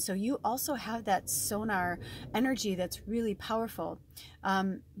energy. And so you also have that sonar energy that's really powerful.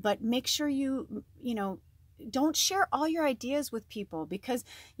 But make sure you don't share all your ideas with people, because,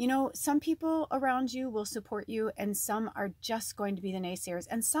 some people around you will support you and some are just going to be the naysayers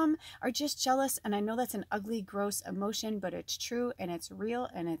and some are just jealous. And I know that's an ugly, gross emotion, but it's true and it's real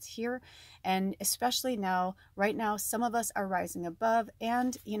and it's here. And especially now, right now, some of us are rising above.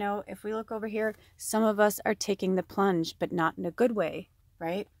 And, if we look over here, some of us are taking the plunge, but not in a good way,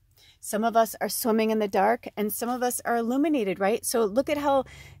 right? Some of us are swimming in the dark and some of us are illuminated, right? So look at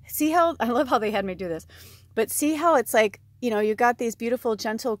see how, I love how they had me do this, but see how it's like, you got these beautiful,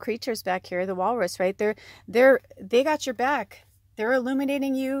 gentle creatures back here, the walrus, right? They got your back. They're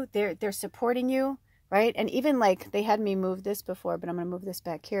illuminating you. They're supporting you, right? And even like they had me move this before, but I'm going to move this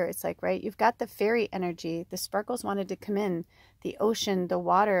back here. It's like, right, you've got the fairy energy. The sparkles wanted to come in, the ocean, the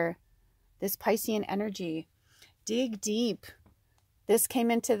water, this Piscean energy. Dig deep. This came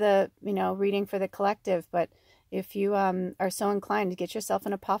into the, reading for the collective, but if you are so inclined, to get yourself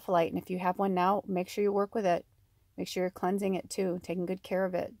an apophyllite, and if you have one now, make sure you work with it. Make sure you're cleansing it too, taking good care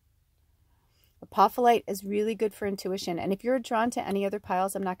of it. Apophyllite is really good for intuition. And if you're drawn to any other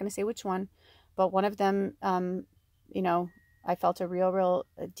piles, I'm not going to say which one, but one of them, I felt a real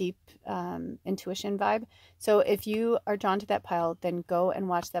deep intuition vibe. So if you are drawn to that pile, then go and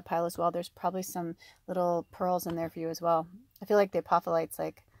watch that pile as well. There's probably some little pearls in there for you as well. I feel like the apophyllite's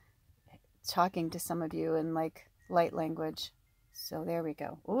like talking to some of you in like light language. So there we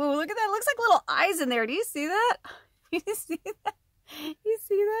go. Ooh, look at that. It looks like little eyes in there. Do you see that? You see that? You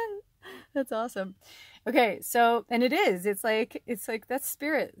see that? That's awesome. Okay, so, and it's like that's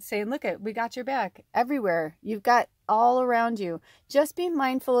spirit saying, look we got your back everywhere. You've got all around you. Just be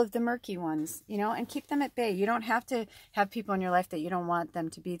mindful of the murky ones, you know, and keep them at bay. You don't have to have people in your life that you don't want them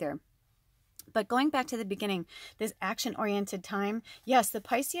to be there. But going back to the beginning, this action-oriented time, yes, the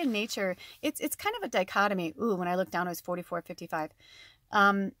Piscean nature, it's kind of a dichotomy. Ooh, when I look down, it was 44:55.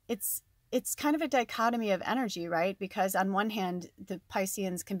 It's kind of a dichotomy of energy, right? Because on one hand, the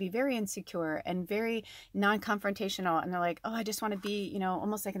Pisceans can be very insecure and very non-confrontational. And they're like, oh, I just want to be, you know,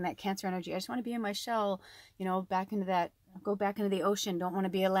 almost like in that Cancer energy. I just want to be in my shell, you know, back into that, go back into the ocean. Don't want to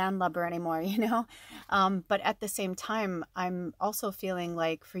be a landlubber anymore, you know? But at the same time, I'm also feeling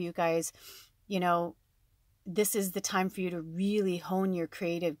like for you guys, you know, this is the time for you to really hone your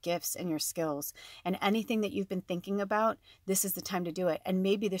creative gifts and your skills, and anything that you've been thinking about, this is the time to do it. And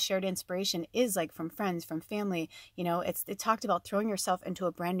maybe the shared inspiration is like from friends, from family, you know, it talked about throwing yourself into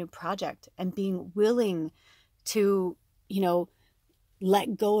a brand new project and being willing to, you know,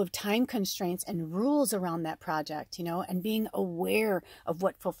 let go of time constraints and rules around that project, you know, and being aware of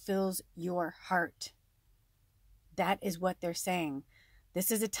what fulfills your heart. That is what they're saying. This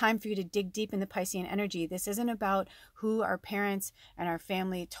is a time for you to dig deep in the Piscean energy. This isn't about who our parents and our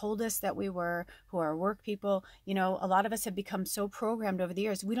family told us that we were, who are work people. You know, a lot of us have become so programmed over the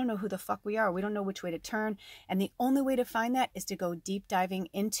years. We don't know who the fuck we are. We don't know which way to turn. And the only way to find that is to go deep diving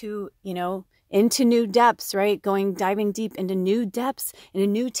into, you know, into new depths, right? Diving deep into new depths, into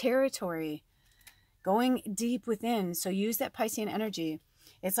new territory, going deep within. So use that Piscean energy.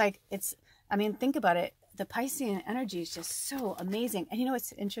 It's like, I mean, think about it. The Piscean energy is just so amazing. And you know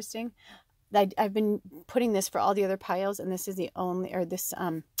what's interesting? I've been putting this for all the other piles, and this is the only, or this,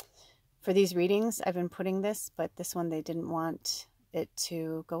 for these readings, I've been putting this, but this one they didn't want it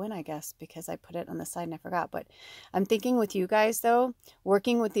to go in, I guess, because I put it on the side and I forgot. But I'm thinking with you guys, though,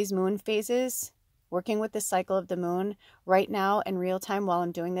 working with these moon phases, working with the cycle of the moon, right now in real time while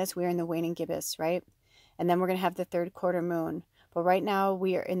I'm doing this, we're in the waning gibbous, right? And then we're going to have the 3rd quarter moon. But right now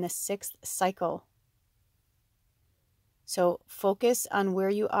we are in the 6th cycle. So focus on where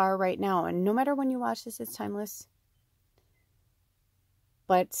you are right now. And no matter when you watch this, it's timeless.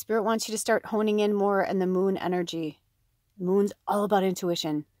 But Spirit wants you to start honing in more in the moon energy. Moon's all about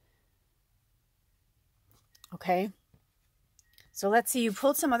intuition. Okay? So let's see. You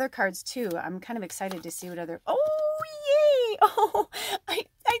pulled some other cards too. I'm kind of excited to see what other... Oh, yay! Oh,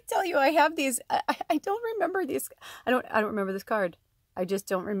 I tell you, I have these. I don't remember these. I don't remember this card. I just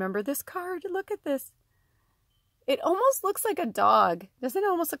don't remember this card. Look at this. It almost looks like a dog. Doesn't it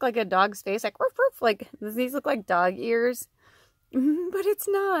almost look like a dog's face? Like, woof, woof, like, does these look like dog ears? But it's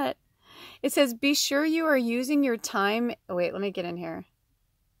not. It says, be sure you are using your time. Oh, wait, let me get in here.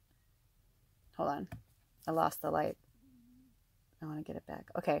 Hold on. I lost the light. I want to get it back.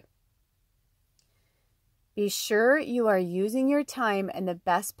 Okay. Be sure you are using your time in the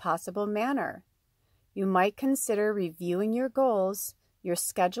best possible manner. You might consider reviewing your goals, your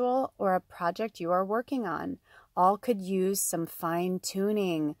schedule, or a project you are working on. All could use some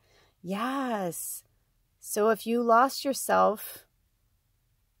fine-tuning. Yes. So if you lost yourself,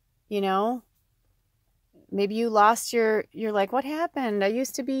 you know, maybe you lost you're like, what happened? I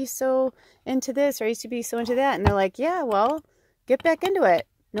used to be so into this, or I used to be so into that. And they're like, yeah, well, get back into it.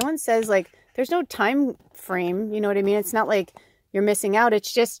 No one says, like, there's no time frame. You know what I mean? It's not like you're missing out.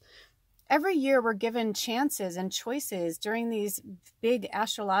 It's just every year we're given chances and choices during these big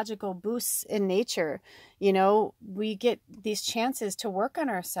astrological boosts in nature. You know, we get these chances to work on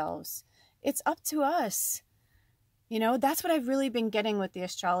ourselves. It's up to us. You know, that's what I've really been getting with the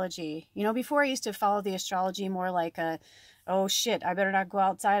astrology. You know, before I used to follow the astrology more like a, oh shit, I better not go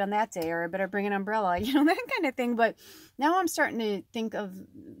outside on that day, or I better bring an umbrella, you know, that kind of thing. But now I'm starting to think of,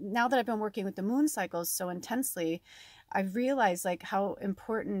 now that I've been working with the moon cycles so intensely, I've realized like how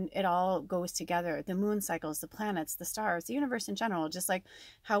important it all goes together. The moon cycles, the planets, the stars, the universe in general, just like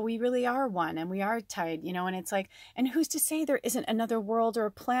how we really are one and we are tied, you know, and it's like, and who's to say there isn't another world or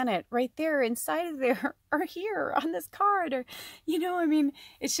a planet right there inside of there or here on this card, or, you know, I mean,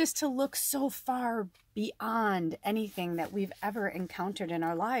 it's just to look so far beyond anything that we've ever encountered in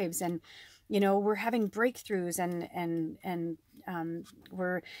our lives. And, you know, we're having breakthroughs and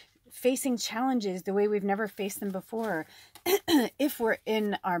we're facing challenges the way we've never faced them before. If we're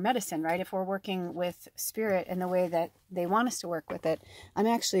in our medicine, right? If we're working with spirit in the way that they want us to work with it. I'm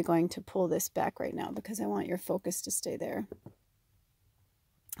actually going to pull this back right now because I want your focus to stay there.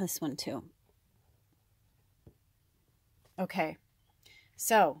 This one too. Okay.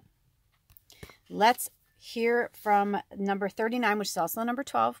 So let's hear from number 39, which is also number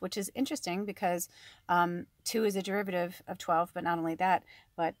 12, which is interesting because 2 is a derivative of 12, but not only that,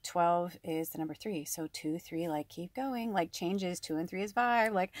 but 12 is the number 3. So 2, 3, like keep going, like changes. 2 and 3 is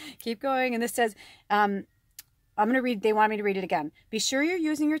 5, like keep going. And this says, I'm going to read, they want me to read it again. Be sure you're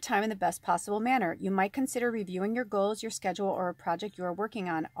using your time in the best possible manner. You might consider reviewing your goals, your schedule, or a project you are working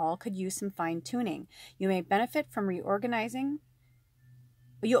on. All could use some fine tuning. You may benefit from reorganizing.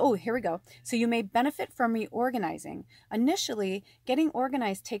 Here we go. So you may benefit from reorganizing. Initially, getting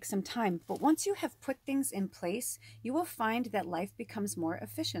organized takes some time, but once you have put things in place, you will find that life becomes more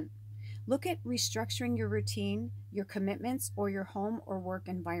efficient. Look at restructuring your routine, your commitments, or your home or work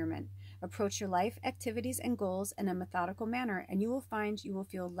environment. Approach your life, activities, and goals in a methodical manner, and you will find you will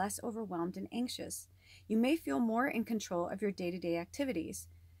feel less overwhelmed and anxious. You may feel more in control of your day-to-day activities.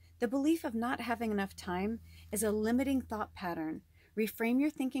 The belief of not having enough time is a limiting thought pattern. Reframe your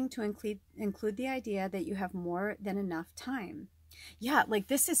thinking to include the idea that you have more than enough time. Yeah, like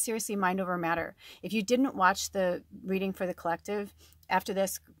this is seriously mind over matter. If you didn't watch the reading for the collective, after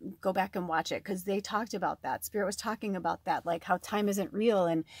this, go back and watch it because they talked about that. Spirit was talking about that, like how time isn't real.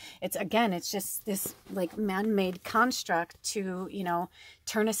 And it's, again, it's just this like man-made construct to, you know,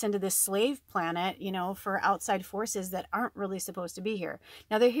 turn us into this slave planet, you know, for outside forces that aren't really supposed to be here.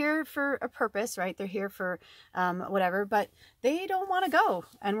 Now they're here for a purpose, right? They're here for whatever, but they don't want to go.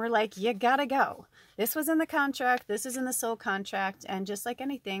 And we're like, you gotta go. This was in the contract. This is in the soul contract. And just like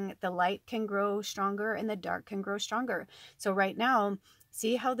anything, the light can grow stronger and the dark can grow stronger. So right now,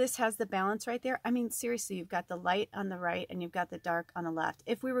 see how this has the balance right there? I mean, seriously, you've got the light on the right and you've got the dark on the left,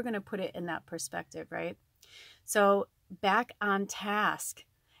 if we were going to put it in that perspective, right? So back on task.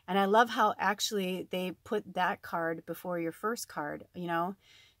 And I love how actually they put that card before your first card, you know,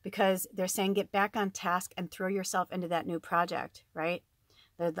 because they're saying get back on task and throw yourself into that new project, right?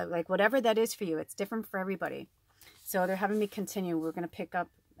 Like whatever that is for you, it's different for everybody. So they're having me continue. We're going to pick up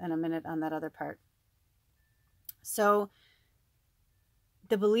in a minute on that other part. So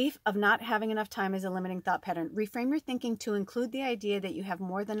the belief of not having enough time is a limiting thought pattern. Reframe your thinking to include the idea that you have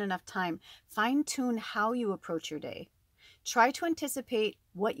more than enough time. Fine-tune how you approach your day. Try to anticipate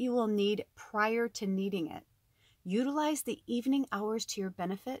what you will need prior to needing it. Utilize the evening hours to your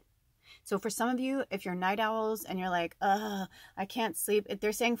benefit. So for some of you, if you're night owls and you're like, I can't sleep,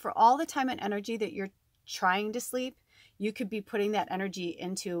 they're saying for all the time and energy that you're trying to sleep, you could be putting that energy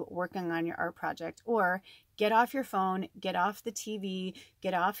into working on your art project, or get off your phone, get off the TV,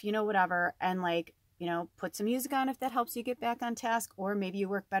 get off, you know, whatever, and like, you know, put some music on if that helps you get back on task, or maybe you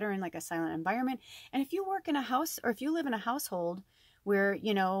work better in like a silent environment. And if you work in a house, or if you live in a household where,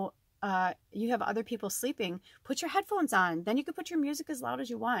 you know, you have other people sleeping, put your headphones on. Then you could put your music as loud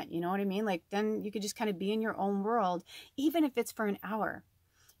as you want. You know what I mean? Like then you could just kind of be in your own world, even if it's for an hour.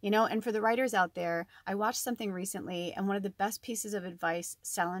 You know, and for the writers out there, I watched something recently, and one of the best pieces of advice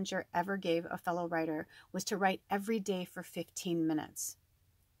Salinger ever gave a fellow writer was to write every day for 15 minutes.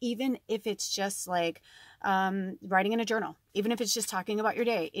 Even if it's just like writing in a journal, even if it's just talking about your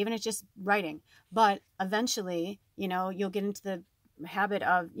day, even if it's just writing. But eventually, you know, you'll get into the habit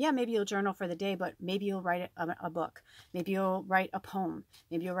of, yeah, maybe you'll journal for the day, but maybe you'll write a book. Maybe you'll write a poem.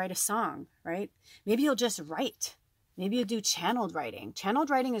 Maybe you'll write a song, right? Maybe you'll just write. Maybe you'll do channeled writing. Channeled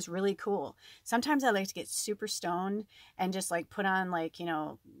writing is really cool. Sometimes I like to get super stoned and just like put on like, you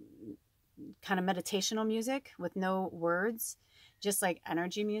know, kind of meditational music with no words, just like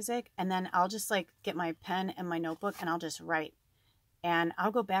energy music. And then I'll just like get my pen and my notebook and I'll just write. And I'll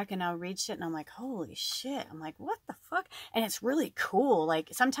go back and I'll read shit and I'm like, holy shit. I'm like, what the fuck? And it's really cool. Like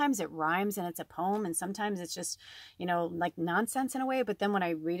sometimes it rhymes and it's a poem, and sometimes it's just, you know, like nonsense in a way. But then when I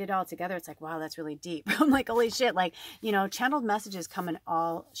read it all together, it's like, wow, that's really deep. I'm like, holy shit. Like, you know, channeled messages come in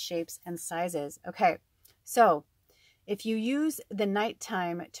all shapes and sizes. Okay. So if you use the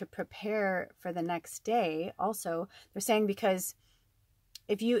nighttime to prepare for the next day, also they're saying, because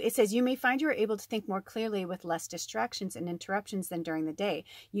it says you may find you are able to think more clearly with less distractions and interruptions than during the day.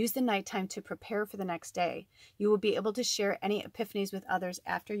 Use the nighttime to prepare for the next day. You will be able to share any epiphanies with others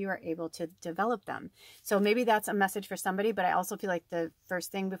after you are able to develop them. So maybe that's a message for somebody, but I also feel like the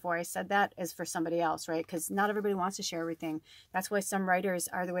first thing before I said that is for somebody else, right? Because not everybody wants to share everything. That's why some writers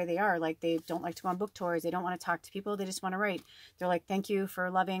are the way they are. Like they don't like to go on book tours. They don't want to talk to people. They just want to write. They're like, thank you for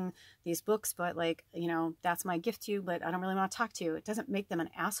loving these books, but like, you know, that's my gift to you, but I don't really want to talk to you. It doesn't make them an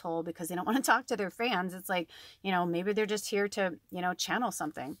asshole because they don't want to talk to their fans. It's like, you know, maybe they're just here to, you know, channel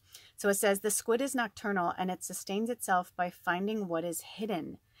something. So it says the squid is nocturnal and it sustains itself by finding what is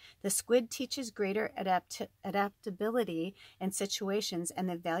hidden. The squid teaches greater adaptability in situations and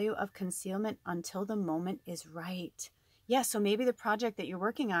the value of concealment until the moment is right. Yeah, so maybe the project that you're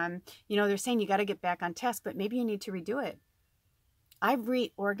working on, you know, they're saying you got to get back on task, but maybe you need to redo it. I've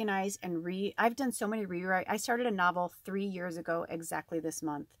reorganized and I've done so many rewrites. I started a novel 3 years ago, exactly this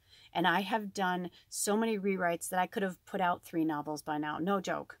month. And I have done so many rewrites that I could have put out 3 novels by now. No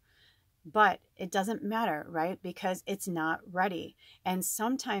joke. But it doesn't matter, right? Because it's not ready. And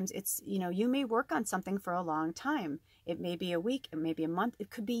sometimes it's, you know, you may work on something for a long time. It may be a week, it may be a month, it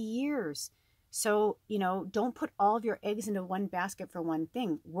could be years. So, you know, don't put all of your eggs into one basket for one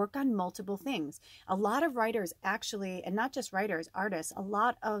thing. Work on multiple things. A lot of writers actually, and not just writers, artists, a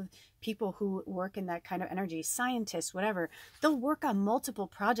lot of people who work in that kind of energy, scientists, whatever, they'll work on multiple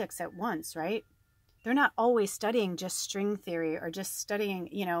projects at once, right? They're not always studying just string theory or just studying,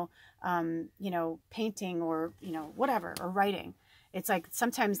 painting or, whatever, or writing. It's like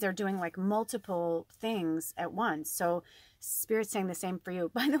sometimes they're doing like multiple things at once. So Spirit's saying the same for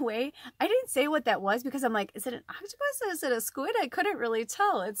you. By the way, I didn't say what that was because I'm like, is it an octopus or is it a squid? I couldn't really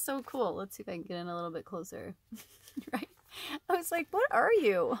tell. It's so cool. Let's see if I can get in a little bit closer. Right? I was like, what are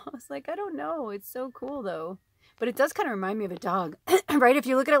you? I was like, I don't know. It's so cool though. But it does kind of remind me of a dog, right? If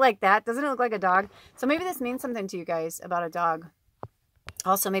you look at it like that, doesn't it look like a dog? So maybe this means something to you guys about a dog.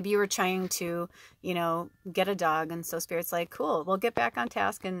 Also, maybe you were trying to, get a dog. And so Spirit's like, cool, we'll get back on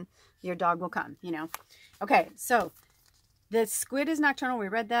task and your dog will come, Okay, so the squid is nocturnal. We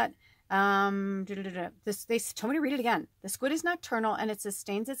read that. They told me to read it again. The squid is nocturnal and it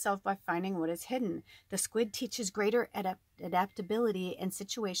sustains itself by finding what is hidden. The squid teaches greater adaptability in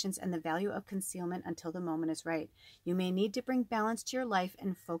situations and the value of concealment until the moment is right. You may need to bring balance to your life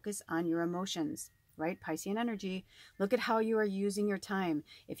and focus on your emotions. Right? Piscean energy. Look at how you are using your time.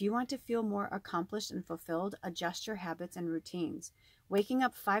 If you want to feel more accomplished and fulfilled, adjust your habits and routines. Waking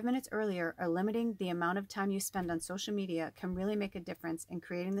up 5 minutes earlier or limiting the amount of time you spend on social media can really make a difference in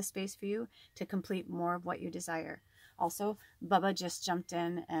creating the space for you to complete more of what you desire. Also, Bubba just jumped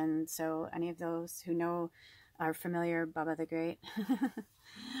in, and so any of those who are familiar, Bubba the Great.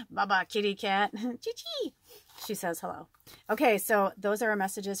 Bubba, kitty cat. Chi-chi. She says hello. Okay, so those are our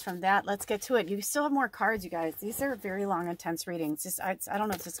messages from that. Let's get to it. You still have more cards, you guys. These are very long, intense readings. I don't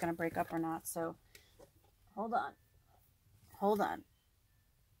know if it's going to break up or not, so hold on. Hold on.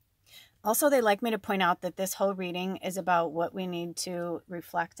 Also, they like me to point out that this whole reading is about what we need to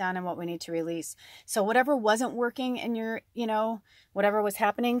reflect on and what we need to release. So whatever wasn't working in your, whatever was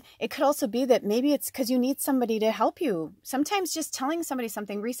happening, it could also be that maybe it's because you need somebody to help you. Sometimes just telling somebody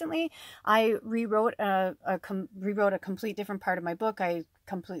something. Recently, I rewrote a complete different part of my book. I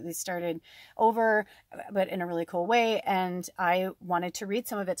completely started over, but in a really cool way. And I wanted to read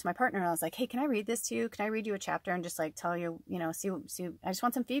some of it to my partner. And I was like, hey, can I read this to you? Can I read you a chapter and just like tell you, see, I just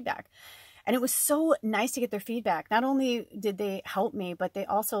want some feedback. And it was so nice to get their feedback. Not only did they help me, but they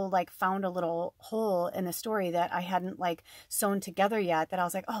also like found a little hole in the story that I hadn't like sewn together yet, that I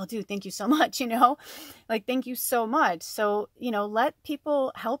was like, oh dude, thank you so much. Like, thank you so much. So, let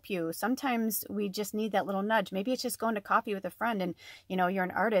people help you. Sometimes we just need that little nudge. Maybe it's just going to coffee with a friend and, you're an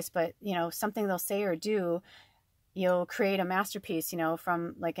artist, but something they'll say or do, you'll create a masterpiece,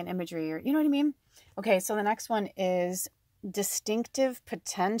 from like an imagery or, you know what I mean? Okay. So the next one is distinctive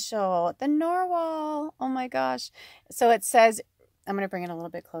potential. The narwhal. Oh my gosh. So it says, I'm going to bring it a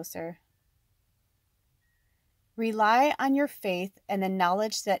little bit closer. Rely on your faith and the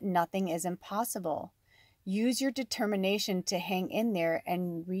knowledge that nothing is impossible. Use your determination to hang in there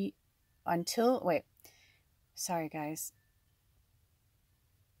and sorry guys.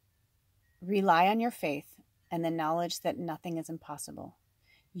 Rely on your faith and the knowledge that nothing is impossible.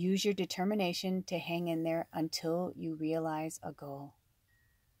 Use your determination to hang in there until you realize a goal.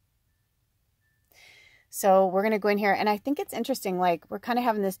 So we're going to go in here, and I think it's interesting, like we're kind of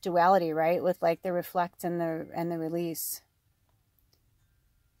having this duality, right, with like the reflect and the release.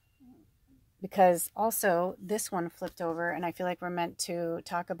 Because also this one flipped over, and I feel like we're meant to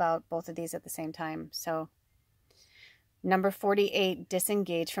talk about both of these at the same time. So number 48,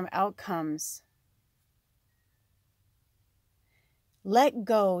 disengage from outcomes. Let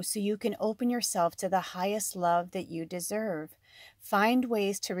go so you can open yourself to the highest love that you deserve. Find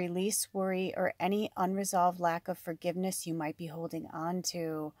ways to release worry or any unresolved lack of forgiveness you might be holding on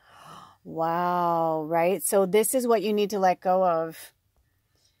to. Wow, right? So this is what you need to let go of.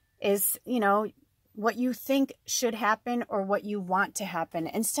 Is, what you think should happen or what you want to happen,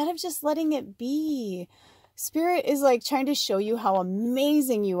 instead of just letting it be. Spirit is like trying to show you how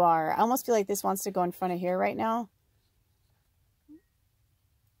amazing you are. I almost feel like this wants to go in front of here right now.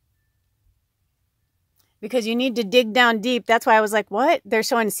 Because you need to dig down deep. That's why I was like, what? They're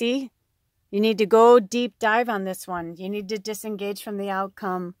showing, see? You need to go deep dive on this one. You need to disengage from the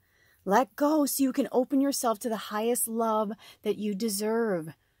outcome. Let go so you can open yourself to the highest love that you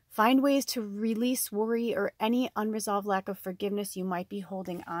deserve. Find ways to release worry or any unresolved lack of forgiveness you might be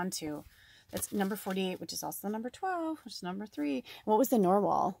holding on to. That's number 48, which is also number 12, which is number 3. What was the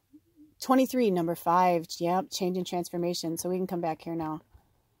Norwal? 23, number 5. Yep, change and transformation. So we can come back here now.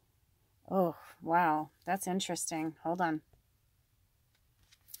 Oh, wow. That's interesting. Hold on.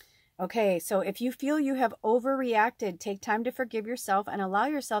 Okay, so if you feel you have overreacted, take time to forgive yourself and allow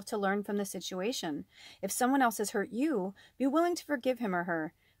yourself to learn from the situation. If someone else has hurt you, be willing to forgive him or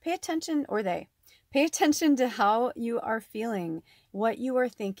her. Pay attention, or they. Pay attention to how you are feeling, what you are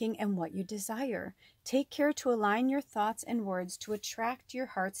thinking, and what you desire. Take care to align your thoughts and words to attract your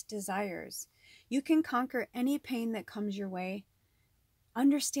heart's desires. You can conquer any pain that comes your way.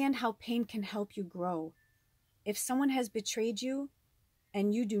 Understand how pain can help you grow. If someone has betrayed you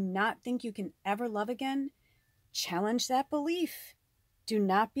and you do not think you can ever love again, challenge that belief. Do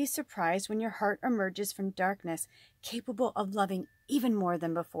not be surprised when your heart emerges from darkness, capable of loving even more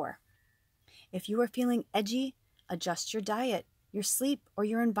than before. If you are feeling edgy, adjust your diet, your sleep, or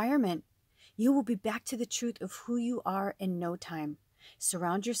your environment. You will be back to the truth of who you are in no time.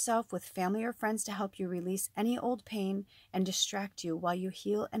 Surround yourself with family or friends to help you release any old pain and distract you while you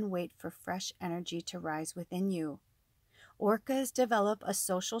heal and wait for fresh energy to rise within you. Orcas develop a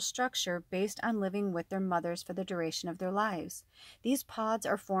social structure based on living with their mothers for the duration of their lives. These pods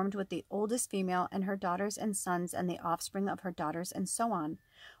are formed with the oldest female and her daughters and sons and the offspring of her daughters and so on.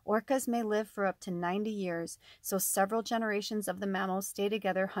 Orcas may live for up to 90 years, so several generations of the mammals stay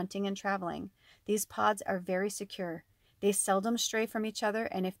together hunting and traveling. These pods are very secure. They seldom stray from each other,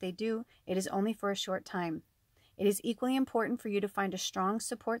 and if they do, it is only for a short time. It is equally important for you to find a strong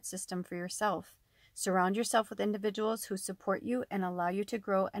support system for yourself. Surround yourself with individuals who support you and allow you to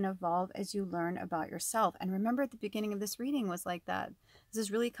grow and evolve as you learn about yourself. And remember, at the beginning of this reading was like that. This is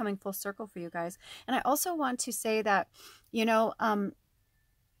really coming full circle for you guys. And I also want to say that,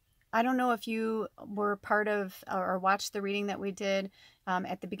 I don't know if you were part of or watched the reading that we did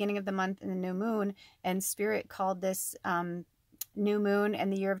at the beginning of the month in the new moon, and Spirit called this new moon,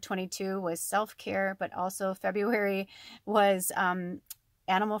 and the year of 22 was self-care, but also February was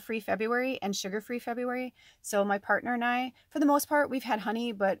animal-free February and sugar-free February. So my partner and I, for the most part, we've had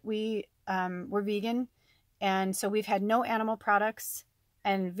honey, but we're vegan. And so we've had no animal products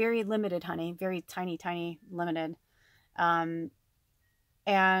and very limited honey, very tiny, tiny, limited. And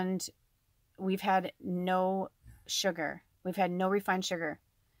we've had no sugar. We've had no refined sugar.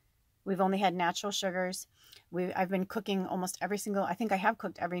 We've only had natural sugars. I've been cooking almost every single, I think I have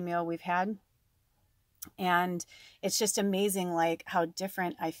cooked every meal we've had. And it's just amazing, like, how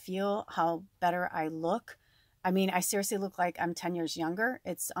different I feel, how better I look. I mean, I seriously look like I'm 10 years younger.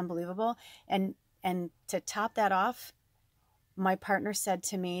 It's unbelievable. And to top that off, my partner said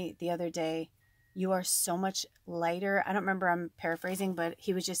to me the other day, "You are so much lighter." I don't remember, I'm paraphrasing, but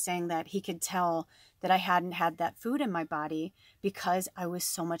he was just saying that he could tell that I hadn't had that food in my body because I was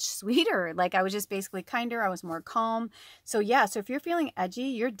so much sweeter. Like, I was just basically kinder. I was more calm. So yeah, so if you're feeling edgy,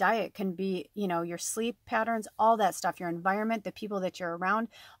 your diet can be, your sleep patterns, all that stuff, your environment, the people that you're around,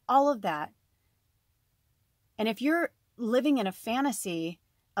 all of that. And if you're living in a fantasy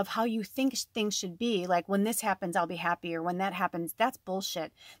of how you think things should be, like, when this happens, I'll be happy, or when that happens, that's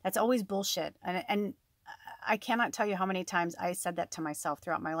bullshit. That's always bullshit. And I cannot tell you how many times I said that to myself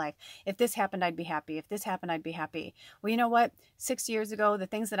throughout my life. If this happened, I'd be happy. If this happened, I'd be happy. Well, you know what? 6 years ago, the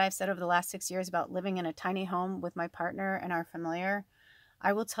things that I've said over the last 6 years about living in a tiny home with my partner and our familiar,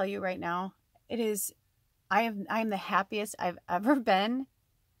 I will tell you right now, I am the happiest I've ever been.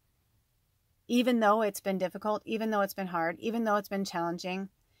 Even though it's been difficult, even though it's been hard, even though it's been challenging,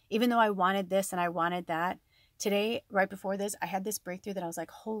 even though I wanted this and I wanted that. Today, right before this, I had this breakthrough that I was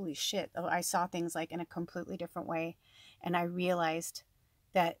like, holy shit. I saw things like in a completely different way. And I realized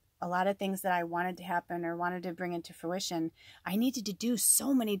that a lot of things that I wanted to happen or wanted to bring into fruition, I needed to do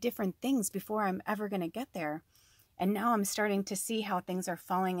so many different things before I'm ever going to get there. And now I'm starting to see how things are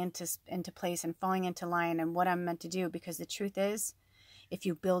falling into place and falling into line and what I'm meant to do. Because the truth is, if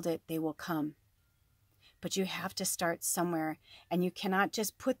you build it, they will come. But you have to start somewhere, and you cannot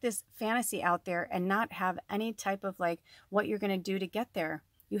just put this fantasy out there and not have any type of like what you're going to do to get there.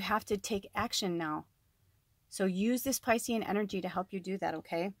 You have to take action now. So use this Piscean energy to help you do that,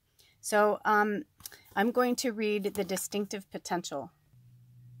 okay? So I'm going to read the distinctive potential.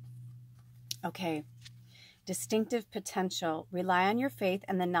 Okay. Distinctive potential. Rely on your faith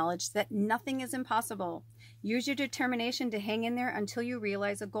and the knowledge that nothing is impossible. Use your determination to hang in there until you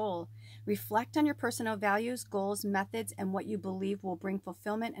realize a goal. Reflect on your personal values, goals, methods, and what you believe will bring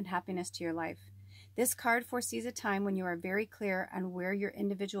fulfillment and happiness to your life. This card foresees a time when you are very clear on where your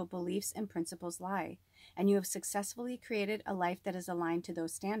individual beliefs and principles lie, and you have successfully created a life that is aligned to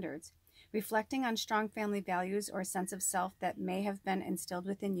those standards. Reflecting on strong family values or a sense of self that may have been instilled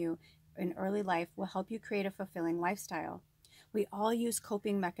within you in early life will help you create a fulfilling lifestyle. We all use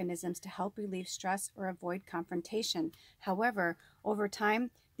coping mechanisms to help relieve stress or avoid confrontation. However, over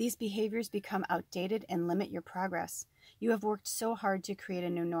time, these behaviors become outdated and limit your progress. You have worked so hard to create a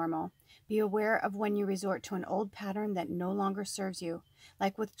new normal. Be aware of when you resort to an old pattern that no longer serves you,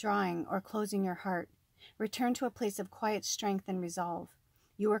 like withdrawing or closing your heart. Return to a place of quiet strength and resolve.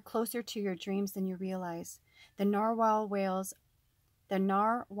 You are closer to your dreams than you realize. The narwhal whales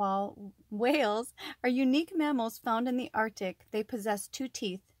are unique mammals found in the Arctic. They possess 2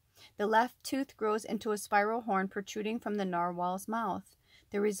 teeth. The left tooth grows into a spiral horn protruding from the narwhal's mouth.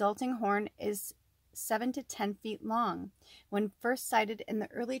 The resulting horn is 7 to 10 feet long. When first sighted in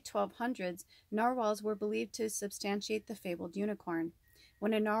the early 1200s, narwhals were believed to substantiate the fabled unicorn.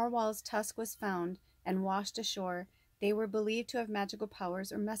 When a narwhal's tusk was found and washed ashore, they were believed to have magical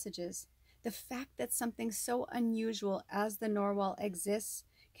powers or messages. The fact that something so unusual as the narwhal exists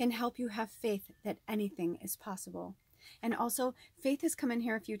can help you have faith that anything is possible. And also, Faith has come in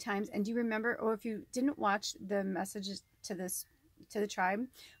here a few times, and do you remember, or if you didn't watch the messages to the tribe,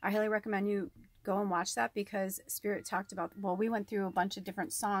 I highly recommend you go and watch that, because Spirit talked about, well, we went through a bunch of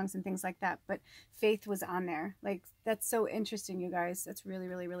different songs and things like that, but Faith was on there. Like, that's so interesting, you guys. That's really,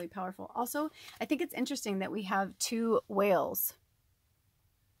 really, really powerful. Also, I think it's interesting that we have 2 whales,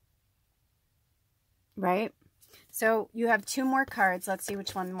 right? So you have 2 more cards. Let's see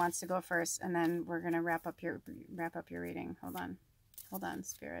which one wants to go first, and then we're gonna wrap up your reading. Hold on,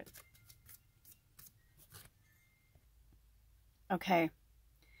 Spirit. Okay,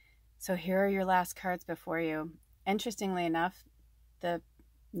 so here are your last cards before you. Interestingly enough, the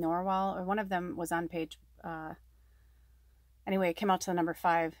narwhal, or one of them, was on page anyway, it came out to the number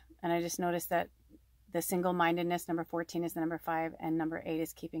 5, and I just noticed that the single-mindedness, number 14, is the number 5, and number 8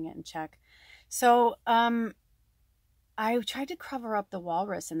 is keeping it in check. So I tried to cover up the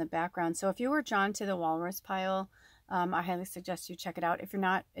walrus in the background. So if you were drawn to the walrus pile, I highly suggest you check it out. If you're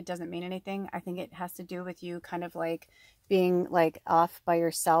not, it doesn't mean anything. I think it has to do with you kind of like being like off by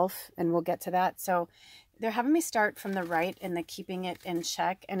yourself, and we'll get to that. So they're having me start from the right in the keeping it in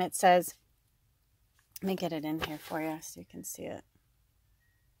check, and it says, let me get it in here for you so you can see it.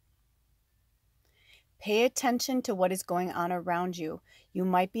 Pay attention to what is going on around you. You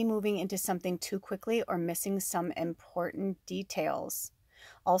might be moving into something too quickly or missing some important details.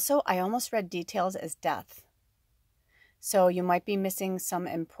 Also, I almost read details as death. So you might be missing some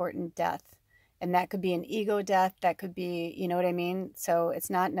important death. And that could be an ego death. That could be, you know what I mean? So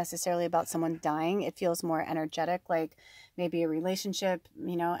it's not necessarily about someone dying. It feels more energetic, like maybe a relationship,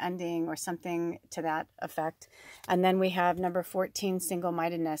 you know, ending or something to that effect. And then we have number 14,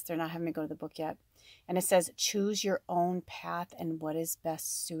 single-mindedness. They're not having me go to the book yet. And it says, choose your own path and what is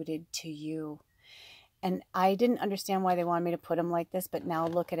best suited to you. And I didn't understand why they wanted me to put them like this, but now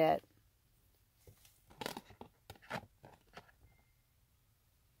look at it.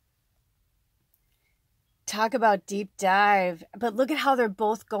 Talk about deep dive. But look at how they're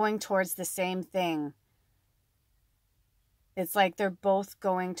both going towards the same thing. It's like they're both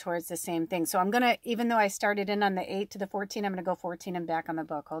going towards the same thing. So I'm going to, even though I started in on the 8 to the 14, I'm going to go 14 and back on the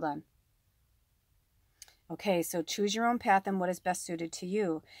book. Hold on. Okay, so choose your own path and what is best suited to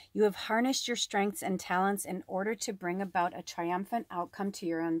you. You have harnessed your strengths and talents in order to bring about a triumphant outcome to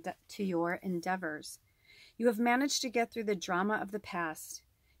your endeavors. You have managed to get through the drama of the past.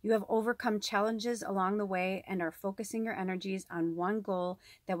 You have overcome challenges along the way and are focusing your energies on one goal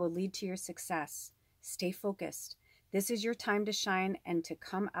that will lead to your success. Stay focused. This is your time to shine and to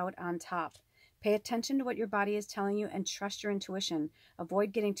come out on top. Pay attention to what your body is telling you and trust your intuition.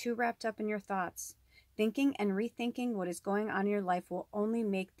 Avoid getting too wrapped up in your thoughts. Thinking and rethinking what is going on in your life will only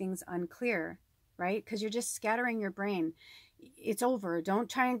make things unclear, right? Because you're just scattering your brain. It's over. Don't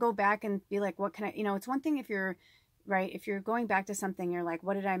try and go back and be like, what can I, you know, it's one thing if you're, right, if you're going back to something, you're like,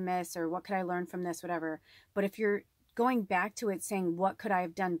 what did I miss? Or what could I learn from this, whatever. But if you're going back to it saying, what could I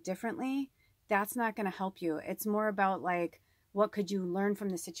have done differently? That's not going to help you. It's more about like, what could you learn from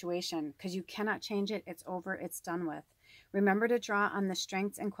the situation? Because you cannot change it. It's over. It's done with. Remember to draw on the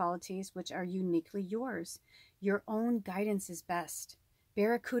strengths and qualities which are uniquely yours. Your own guidance is best.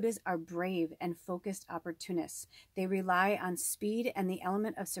 Barracudas are brave and focused opportunists. They rely on speed and the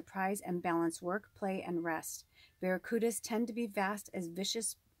element of surprise and balance work, play, and rest. Barracudas tend to be vast. They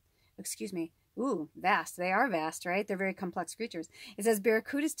are vast, right? They're very complex creatures. It says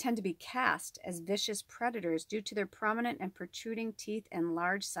barracudas tend to be cast as vicious predators due to their prominent and protruding teeth and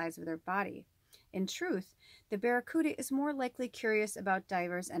large size of their body. In truth, the barracuda is more likely curious about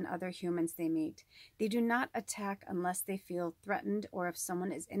divers and other humans they meet. They do not attack unless they feel threatened or if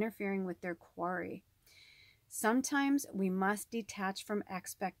someone is interfering with their quarry. Sometimes we must detach from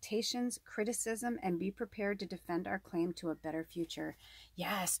expectations, criticism, and be prepared to defend our claim to a better future.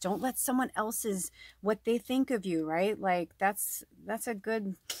 Yes, don't let someone else's, what they think of you, right? Like that's a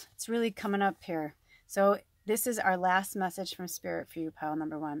good, it's really coming up here. So this is our last message from Spirit for you, pile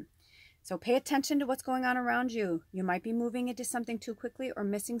number 1. So pay attention to what's going on around you. You might be moving into something too quickly or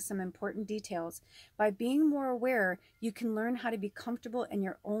missing some important details. By being more aware, you can learn how to be comfortable in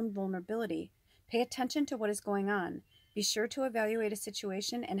your own vulnerability. Pay attention to what is going on. Be sure to evaluate a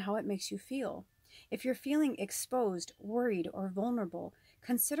situation and how it makes you feel. If you're feeling exposed, worried, or vulnerable,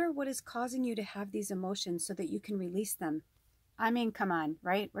 consider what is causing you to have these emotions so that you can release them. I mean, come on,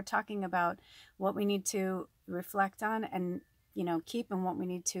 right? We're talking about what we need to reflect on and, keep, and what we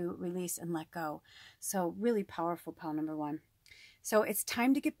need to release and let go. So really powerful, pile number 1. So it's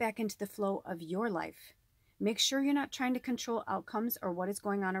time to get back into the flow of your life. Make sure you're not trying to control outcomes or what is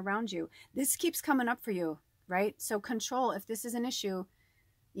going on around you. This keeps coming up for you, right? So control, if this is an issue,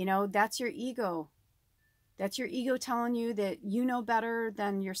 that's your ego. That's your ego telling you that you know better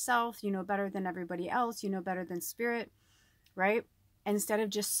than yourself, you know better than everybody else, you know better than spirit, right? Instead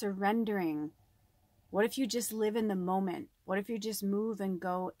of just surrendering. What if you just live in the moment? What if you just move and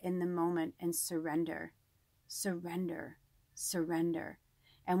go in the moment and surrender? Surrender, surrender.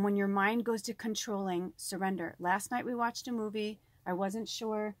 And when your mind goes to controlling, surrender. Last night we watched a movie. I wasn't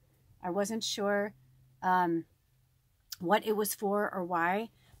sure what it was for or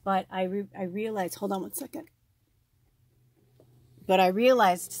why, but I realized, hold on one second. But I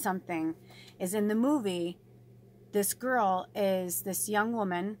realized something is in the movie, this young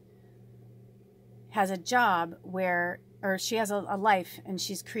woman has a job or she has a life and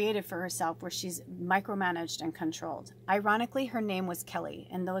she's created for herself where she's micromanaged and controlled. Ironically, her name was Kelly.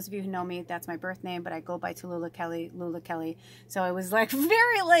 And those of you who know me, that's my birth name, but I go by Lula Kelly. So it was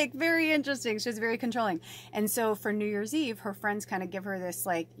very interesting. She was very controlling. And so for New Year's Eve, her friends kind of give her this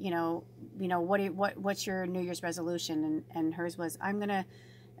what's your New Year's resolution? And hers was,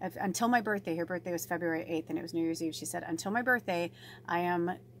 until my birthday, her birthday was February 8th and it was New Year's Eve. She said, until my birthday, I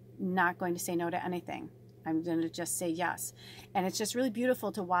am not going to say no to anything. I'm going to just say yes. And it's just really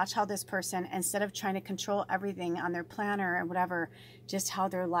beautiful to watch how this person, instead of trying to control everything on their planner and whatever, just how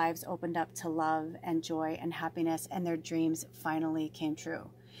their lives opened up to love and joy and happiness, and their dreams finally came true.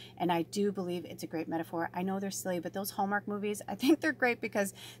 And I do believe it's a great metaphor. I know they're silly, but those Hallmark movies, I think they're great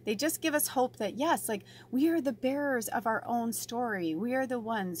because they just give us hope that, yes, we are the bearers of our own story. We are the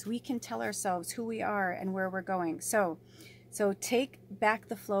ones. We can tell ourselves who we are and where we're going. So take back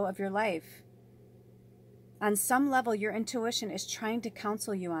the flow of your life. On some level, your intuition is trying to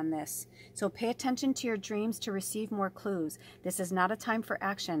counsel you on this. So pay attention to your dreams to receive more clues. This is not a time for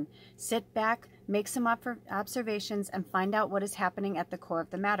action. Sit back, make some observations, and find out what is happening at the core of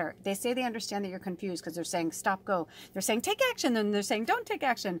the matter. They say they understand that you're confused because they're saying, stop, go. They're saying, take action. Then they're saying, don't take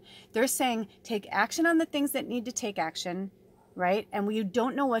action. They're saying, take action on the things that need to take action, right? And when you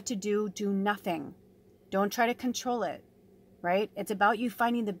don't know what to do, do nothing. Don't try to control it, right? It's about you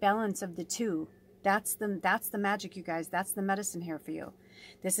finding the balance of the two. That's the magic, you guys. That's the medicine here for you.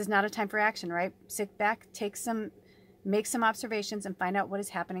 This is not a time for action, right? Sit back, make some observations, and find out what is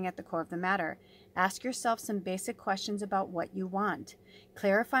happening at the core of the matter. Ask yourself some basic questions about what you want.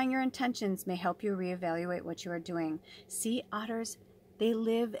 Clarifying your intentions may help you reevaluate what you are doing. Sea otters, they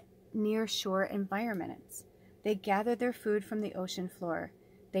live near shore environments. They gather their food from the ocean floor.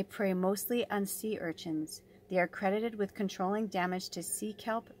 They prey mostly on sea urchins. They are credited with controlling damage to sea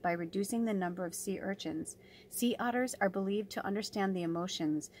kelp by reducing the number of sea urchins. Sea otters are believed to understand the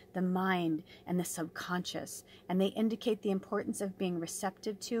emotions, the mind, and the subconscious, and they indicate the importance of being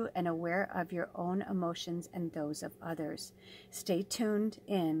receptive to and aware of your own emotions and those of others. Stay tuned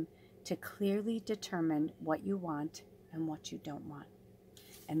in to clearly determine what you want and what you don't want.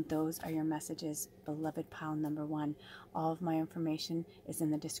 And those are your messages, beloved pile number 1. All of my information is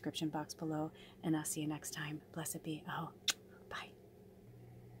in the description box below, and I'll see you next time. Blessed be. Oh, bye.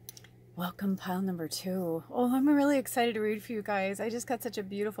 Welcome, pile number 2. Oh, I'm really excited to read for you guys. I just got such a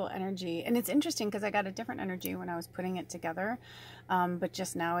beautiful energy. And it's interesting because I got a different energy when I was putting it together. But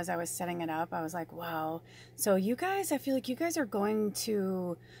just now as I was setting it up, I was like, wow. So you guys, I feel like you guys are going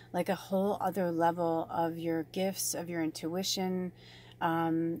to a whole other level of your gifts, of your intuition.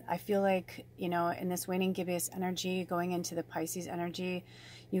 I feel like, in this waning gibbous energy, going into the Pisces energy,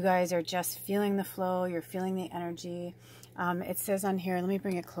 you guys are just feeling the flow. You're feeling the energy. It says on here, let me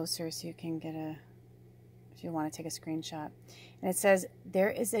bring it closer so you can get a if you want to take a screenshot. And it says, there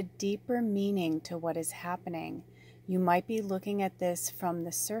is a deeper meaning to what is happening. You might be looking at this from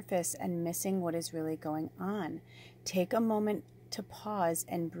the surface and missing what is really going on. Take a moment to pause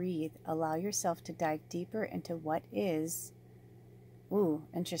and breathe. Allow yourself to dive deeper into what is... Ooh,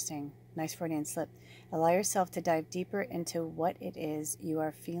 interesting. Nice Freudian slip. Allow yourself to dive deeper into what it is you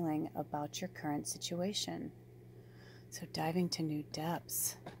are feeling about your current situation. So diving to new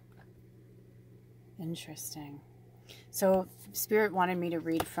depths. Interesting. So Spirit wanted me to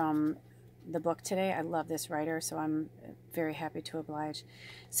read from the book today. I love this writer, so I'm very happy to oblige.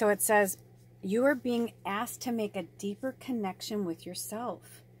 So it says, you are being asked to make a deeper connection with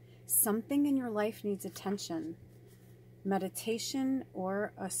yourself. Something in your life needs attention, meditation,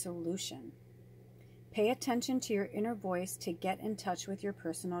 or a solution. Pay attention to your inner voice to get in touch with your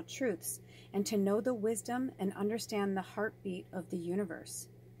personal truths and to know the wisdom and understand the heartbeat of the universe.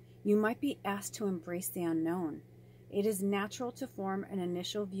 You might be asked to embrace the unknown. It is natural to form an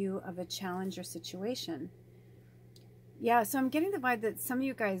initial view of a challenge or situation. Yeah, so I'm getting the vibe that some of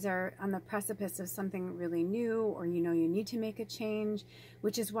you guys are on the precipice of something really new, or you know you need to make a change,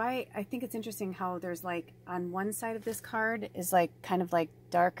 which is why I think it's interesting how there's like on one side of this card is like kind of like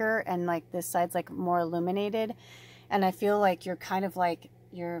darker and like this side's like more illuminated. And I feel like you're kind of like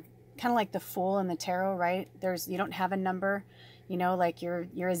the Fool in the tarot, right? You don't have a number, you know, like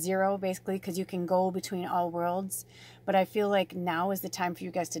you're a zero basically because you can go between all worlds. But I feel like now is the time for you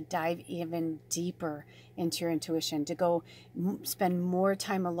guys to dive even deeper into your intuition, to go spend more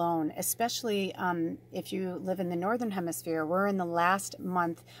time alone, especially if you live in the Northern Hemisphere. We're in the last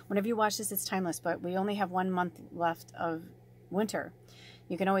month. Whenever you watch this, it's timeless, but we only have 1 month left of winter.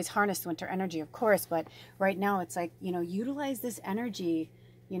 You can always harness the winter energy, of course, but right now it's like, you know, utilize this energy,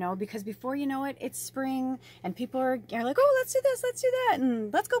 you know, because before you know it, it's spring and people are like, oh, let's do this, let's do that,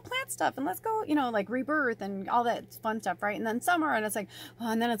 and let's go plant stuff, and let's go, you know, like rebirth and all that fun stuff, right? And then summer, and it's like, well,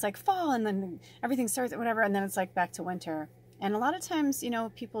 and then it's like fall, and then everything starts at whatever, and then it's like back to winter. And a lot of times, you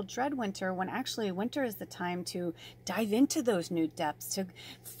know, people dread winter when actually winter is the time to dive into those new depths, to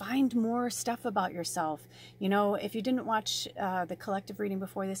find more stuff about yourself. You know, if you didn't watch the collective reading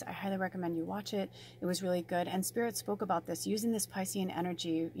before this, I highly recommend you watch it. It was really good. And Spirit spoke about this, using this Piscean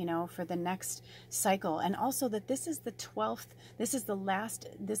energy, you know, for the next cycle. And also that this is the 12th, this is the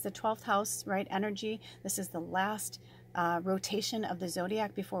 12th house, right, energy. This is the last rotation of the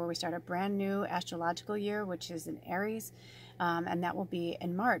zodiac before we start a brand new astrological year, which is in Aries. And that will be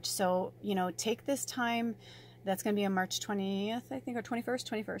in March. So, you know, take this time. That's going to be on March 20th, I think, or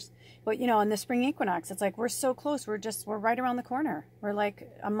 21st. But, you know, on the spring equinox, it's like we're so close. We're right around the corner. We're like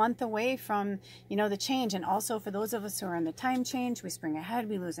a month away from, you know, the change. And also for those of us who are in the time change, we spring ahead,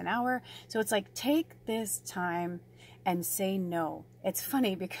 we lose an hour. So it's like, take this time and say no. It's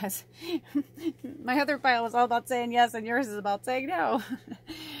funny because my other file was all about saying yes and yours is about saying no.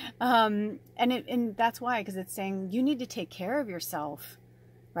 And that's why, because it's saying you need to take care of yourself,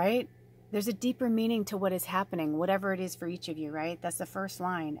 right? There's a deeper meaning to what is happening, whatever it is for each of you, right? That's the first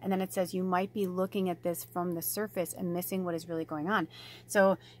line. And then it says you might be looking at this from the surface and missing what is really going on.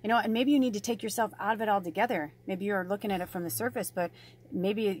 So, you know, and maybe you need to take yourself out of it altogether. Maybe you're looking at it from the surface, but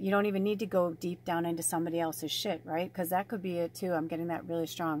maybe you don't even need to go deep down into somebody else's shit, right? Because that could be it too. I'm getting that really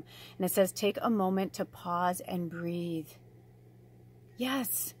strong. And it says take a moment to pause and breathe.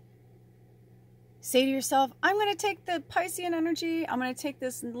 Yes. Say to yourself, I'm going to take the Piscean energy. I'm going to take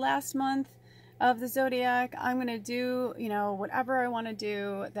this last month of the zodiac. I'm going to do, you know, whatever I want to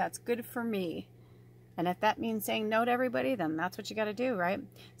do that's good for me. And if that means saying no to everybody, then that's what you got to do, right?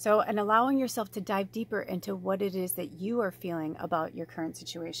 So, and allowing yourself to dive deeper into what it is that you are feeling about your current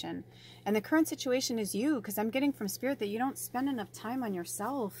situation. And the current situation is you, because I'm getting from Spirit that you don't spend enough time on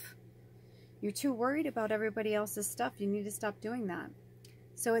yourself. You're too worried about everybody else's stuff. You need to stop doing that.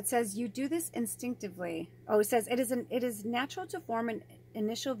 So it says you do this instinctively. Oh, it says it is natural to form an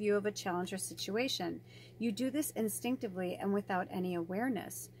initial view of a challenge or situation. You do this instinctively and without any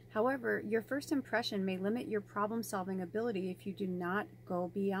awareness. However, your first impression may limit your problem-solving ability if you do not go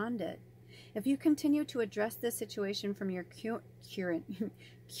beyond it. If you continue to address this situation from your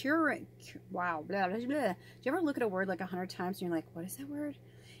wow, blah, blah, blah. Do you ever look at a word like 100 times and you're like, what is that word?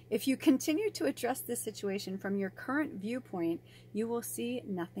 If you continue to address this situation from your current viewpoint, you will see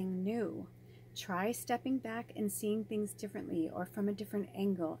nothing new. Try stepping back and seeing things differently or from a different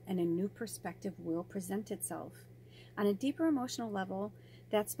angle, and a new perspective will present itself. On a deeper emotional level,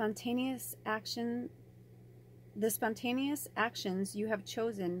 the spontaneous actions you have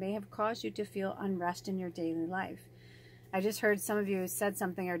chosen may have caused you to feel unrest in your daily life. I just heard some of you said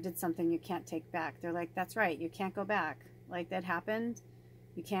something or did something you can't take back. They're like, that's right, you can't go back. Like, that happened.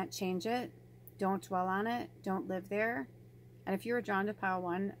 You can't change it. don't dwell on it. Don't live there. And if you're drawn to pile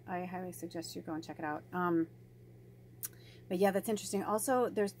 1, I highly suggest you go and check it out. But yeah, that's interesting. Also,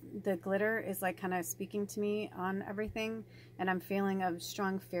 there's the glitter is like kind of speaking to me on everything, and I'm feeling a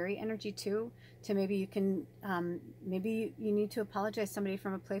strong fairy energy too. To maybe you can, maybe you need to apologize to somebody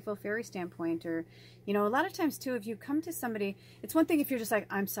from a playful fairy standpoint, or, you know, a lot of times too, if you come to somebody, it's one thing if you're just like,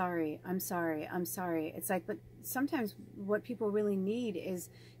 I'm sorry, I'm sorry, I'm sorry. It's like, but sometimes what people really need is,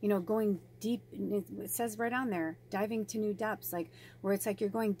 you know, going deep. It says right on there, diving to new depths, like where it's like you're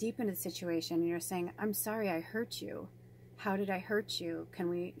going deep into the situation and you're saying, I'm sorry, I hurt you. How did I hurt you? Can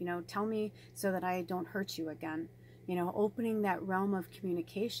we, you know, tell me so that I don't hurt you again? You know, opening that realm of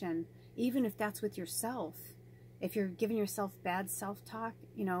communication, even if that's with yourself. If you're giving yourself bad self-talk,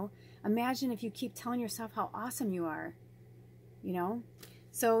 you know, imagine if you keep telling yourself how awesome you are, you know?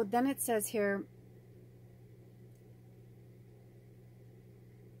 So then it says here,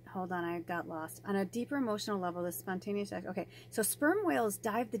 hold on, I got lost. On a deeper emotional level, the spontaneous, okay, so sperm whales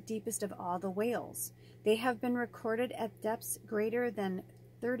dive the deepest of all the whales. They have been recorded at depths greater than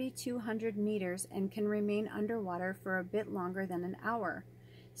 3,200 meters and can remain underwater for a bit longer than an hour.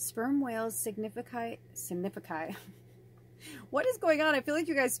 Sperm whales signify what is going on? I feel like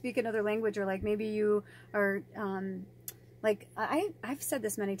you guys speak another language, or like maybe you are, like I've said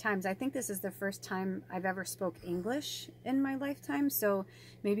this many times. I think this is the first time I've ever spoke English in my lifetime. So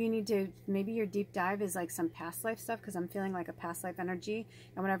maybe you need to, maybe your deep dive is like some past life stuff, because I'm feeling like a past life energy.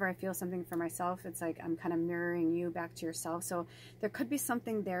 And whenever I feel something for myself, it's like I'm kind of mirroring you back to yourself. So there could be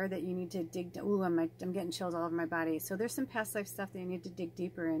something there that you need to dig. Ooh, I'm getting chills all over my body. So there's some past life stuff that you need to dig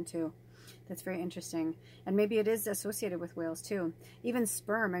deeper into. That's very interesting. And maybe it is associated with whales too. Even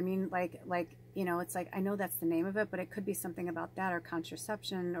sperm, I mean, like, you know, it's like, I know that's the name of it, but it could be something about that, or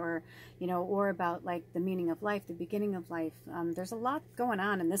contraception, or, you know, or about like the meaning of life, the beginning of life. There's a lot going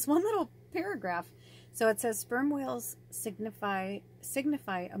on in this one little paragraph. So it says sperm whales signify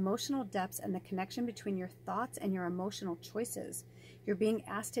emotional depths and the connection between your thoughts and your emotional choices. You're being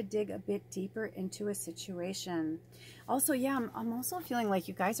asked to dig a bit deeper into a situation. Also, yeah, I'm also feeling like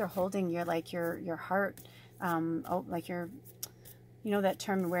you guys are holding your, like your heart, oh, like your, you know that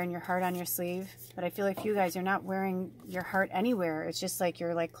term, wearing your heart on your sleeve? But I feel like you guys are not wearing your heart anywhere. It's just like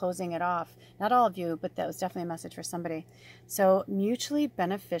you're like closing it off. Not all of you, but that was definitely a message for somebody. So mutually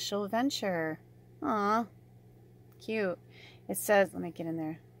beneficial venture. Aw, cute. It says, let me get in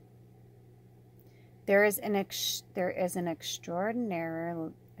there. There is an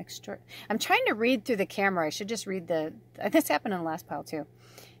extraordinary, I'm trying to read through the camera. I should just read this happened in the last pile too.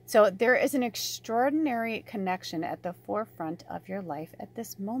 So there is an extraordinary connection at the forefront of your life at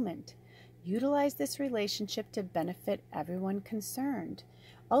this moment. Utilize this relationship to benefit everyone concerned.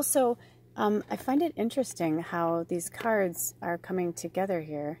 Also, I find it interesting how these cards are coming together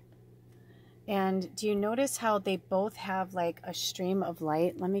here. And do you notice how they both have like a stream of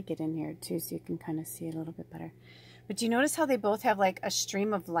light? Let me get in here too so you can kind of see a little bit better. But do you notice how they both have like a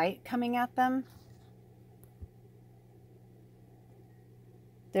stream of light coming at them?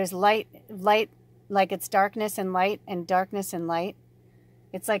 There's light, like it's darkness and light and darkness and light.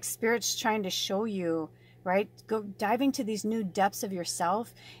 It's like Spirit's trying to show you, right? Go diving to these new depths of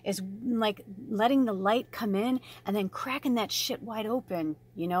yourself is like letting the light come in and then cracking that shit wide open,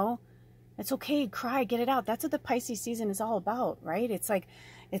 you know? It's okay, cry, get it out. That's what the Pisces season is all about, right? It's like,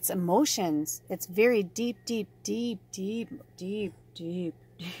 it's emotions. It's very deep, deep, deep, deep, deep, deep,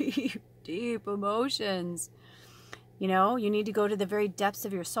 deep, deep emotions. You know, you need to go to the very depths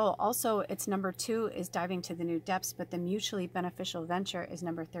of your soul. Also, it's number 2 is diving to the new depths, but the mutually beneficial venture is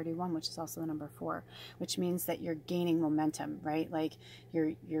number 31, which is also the number 4, which means that you're gaining momentum, right? Like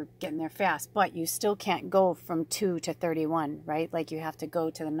you're getting there fast, but you still can't go from 2 to 31, right? Like you have to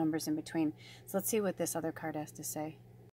go to the numbers in between. So let's see what this other card has to say.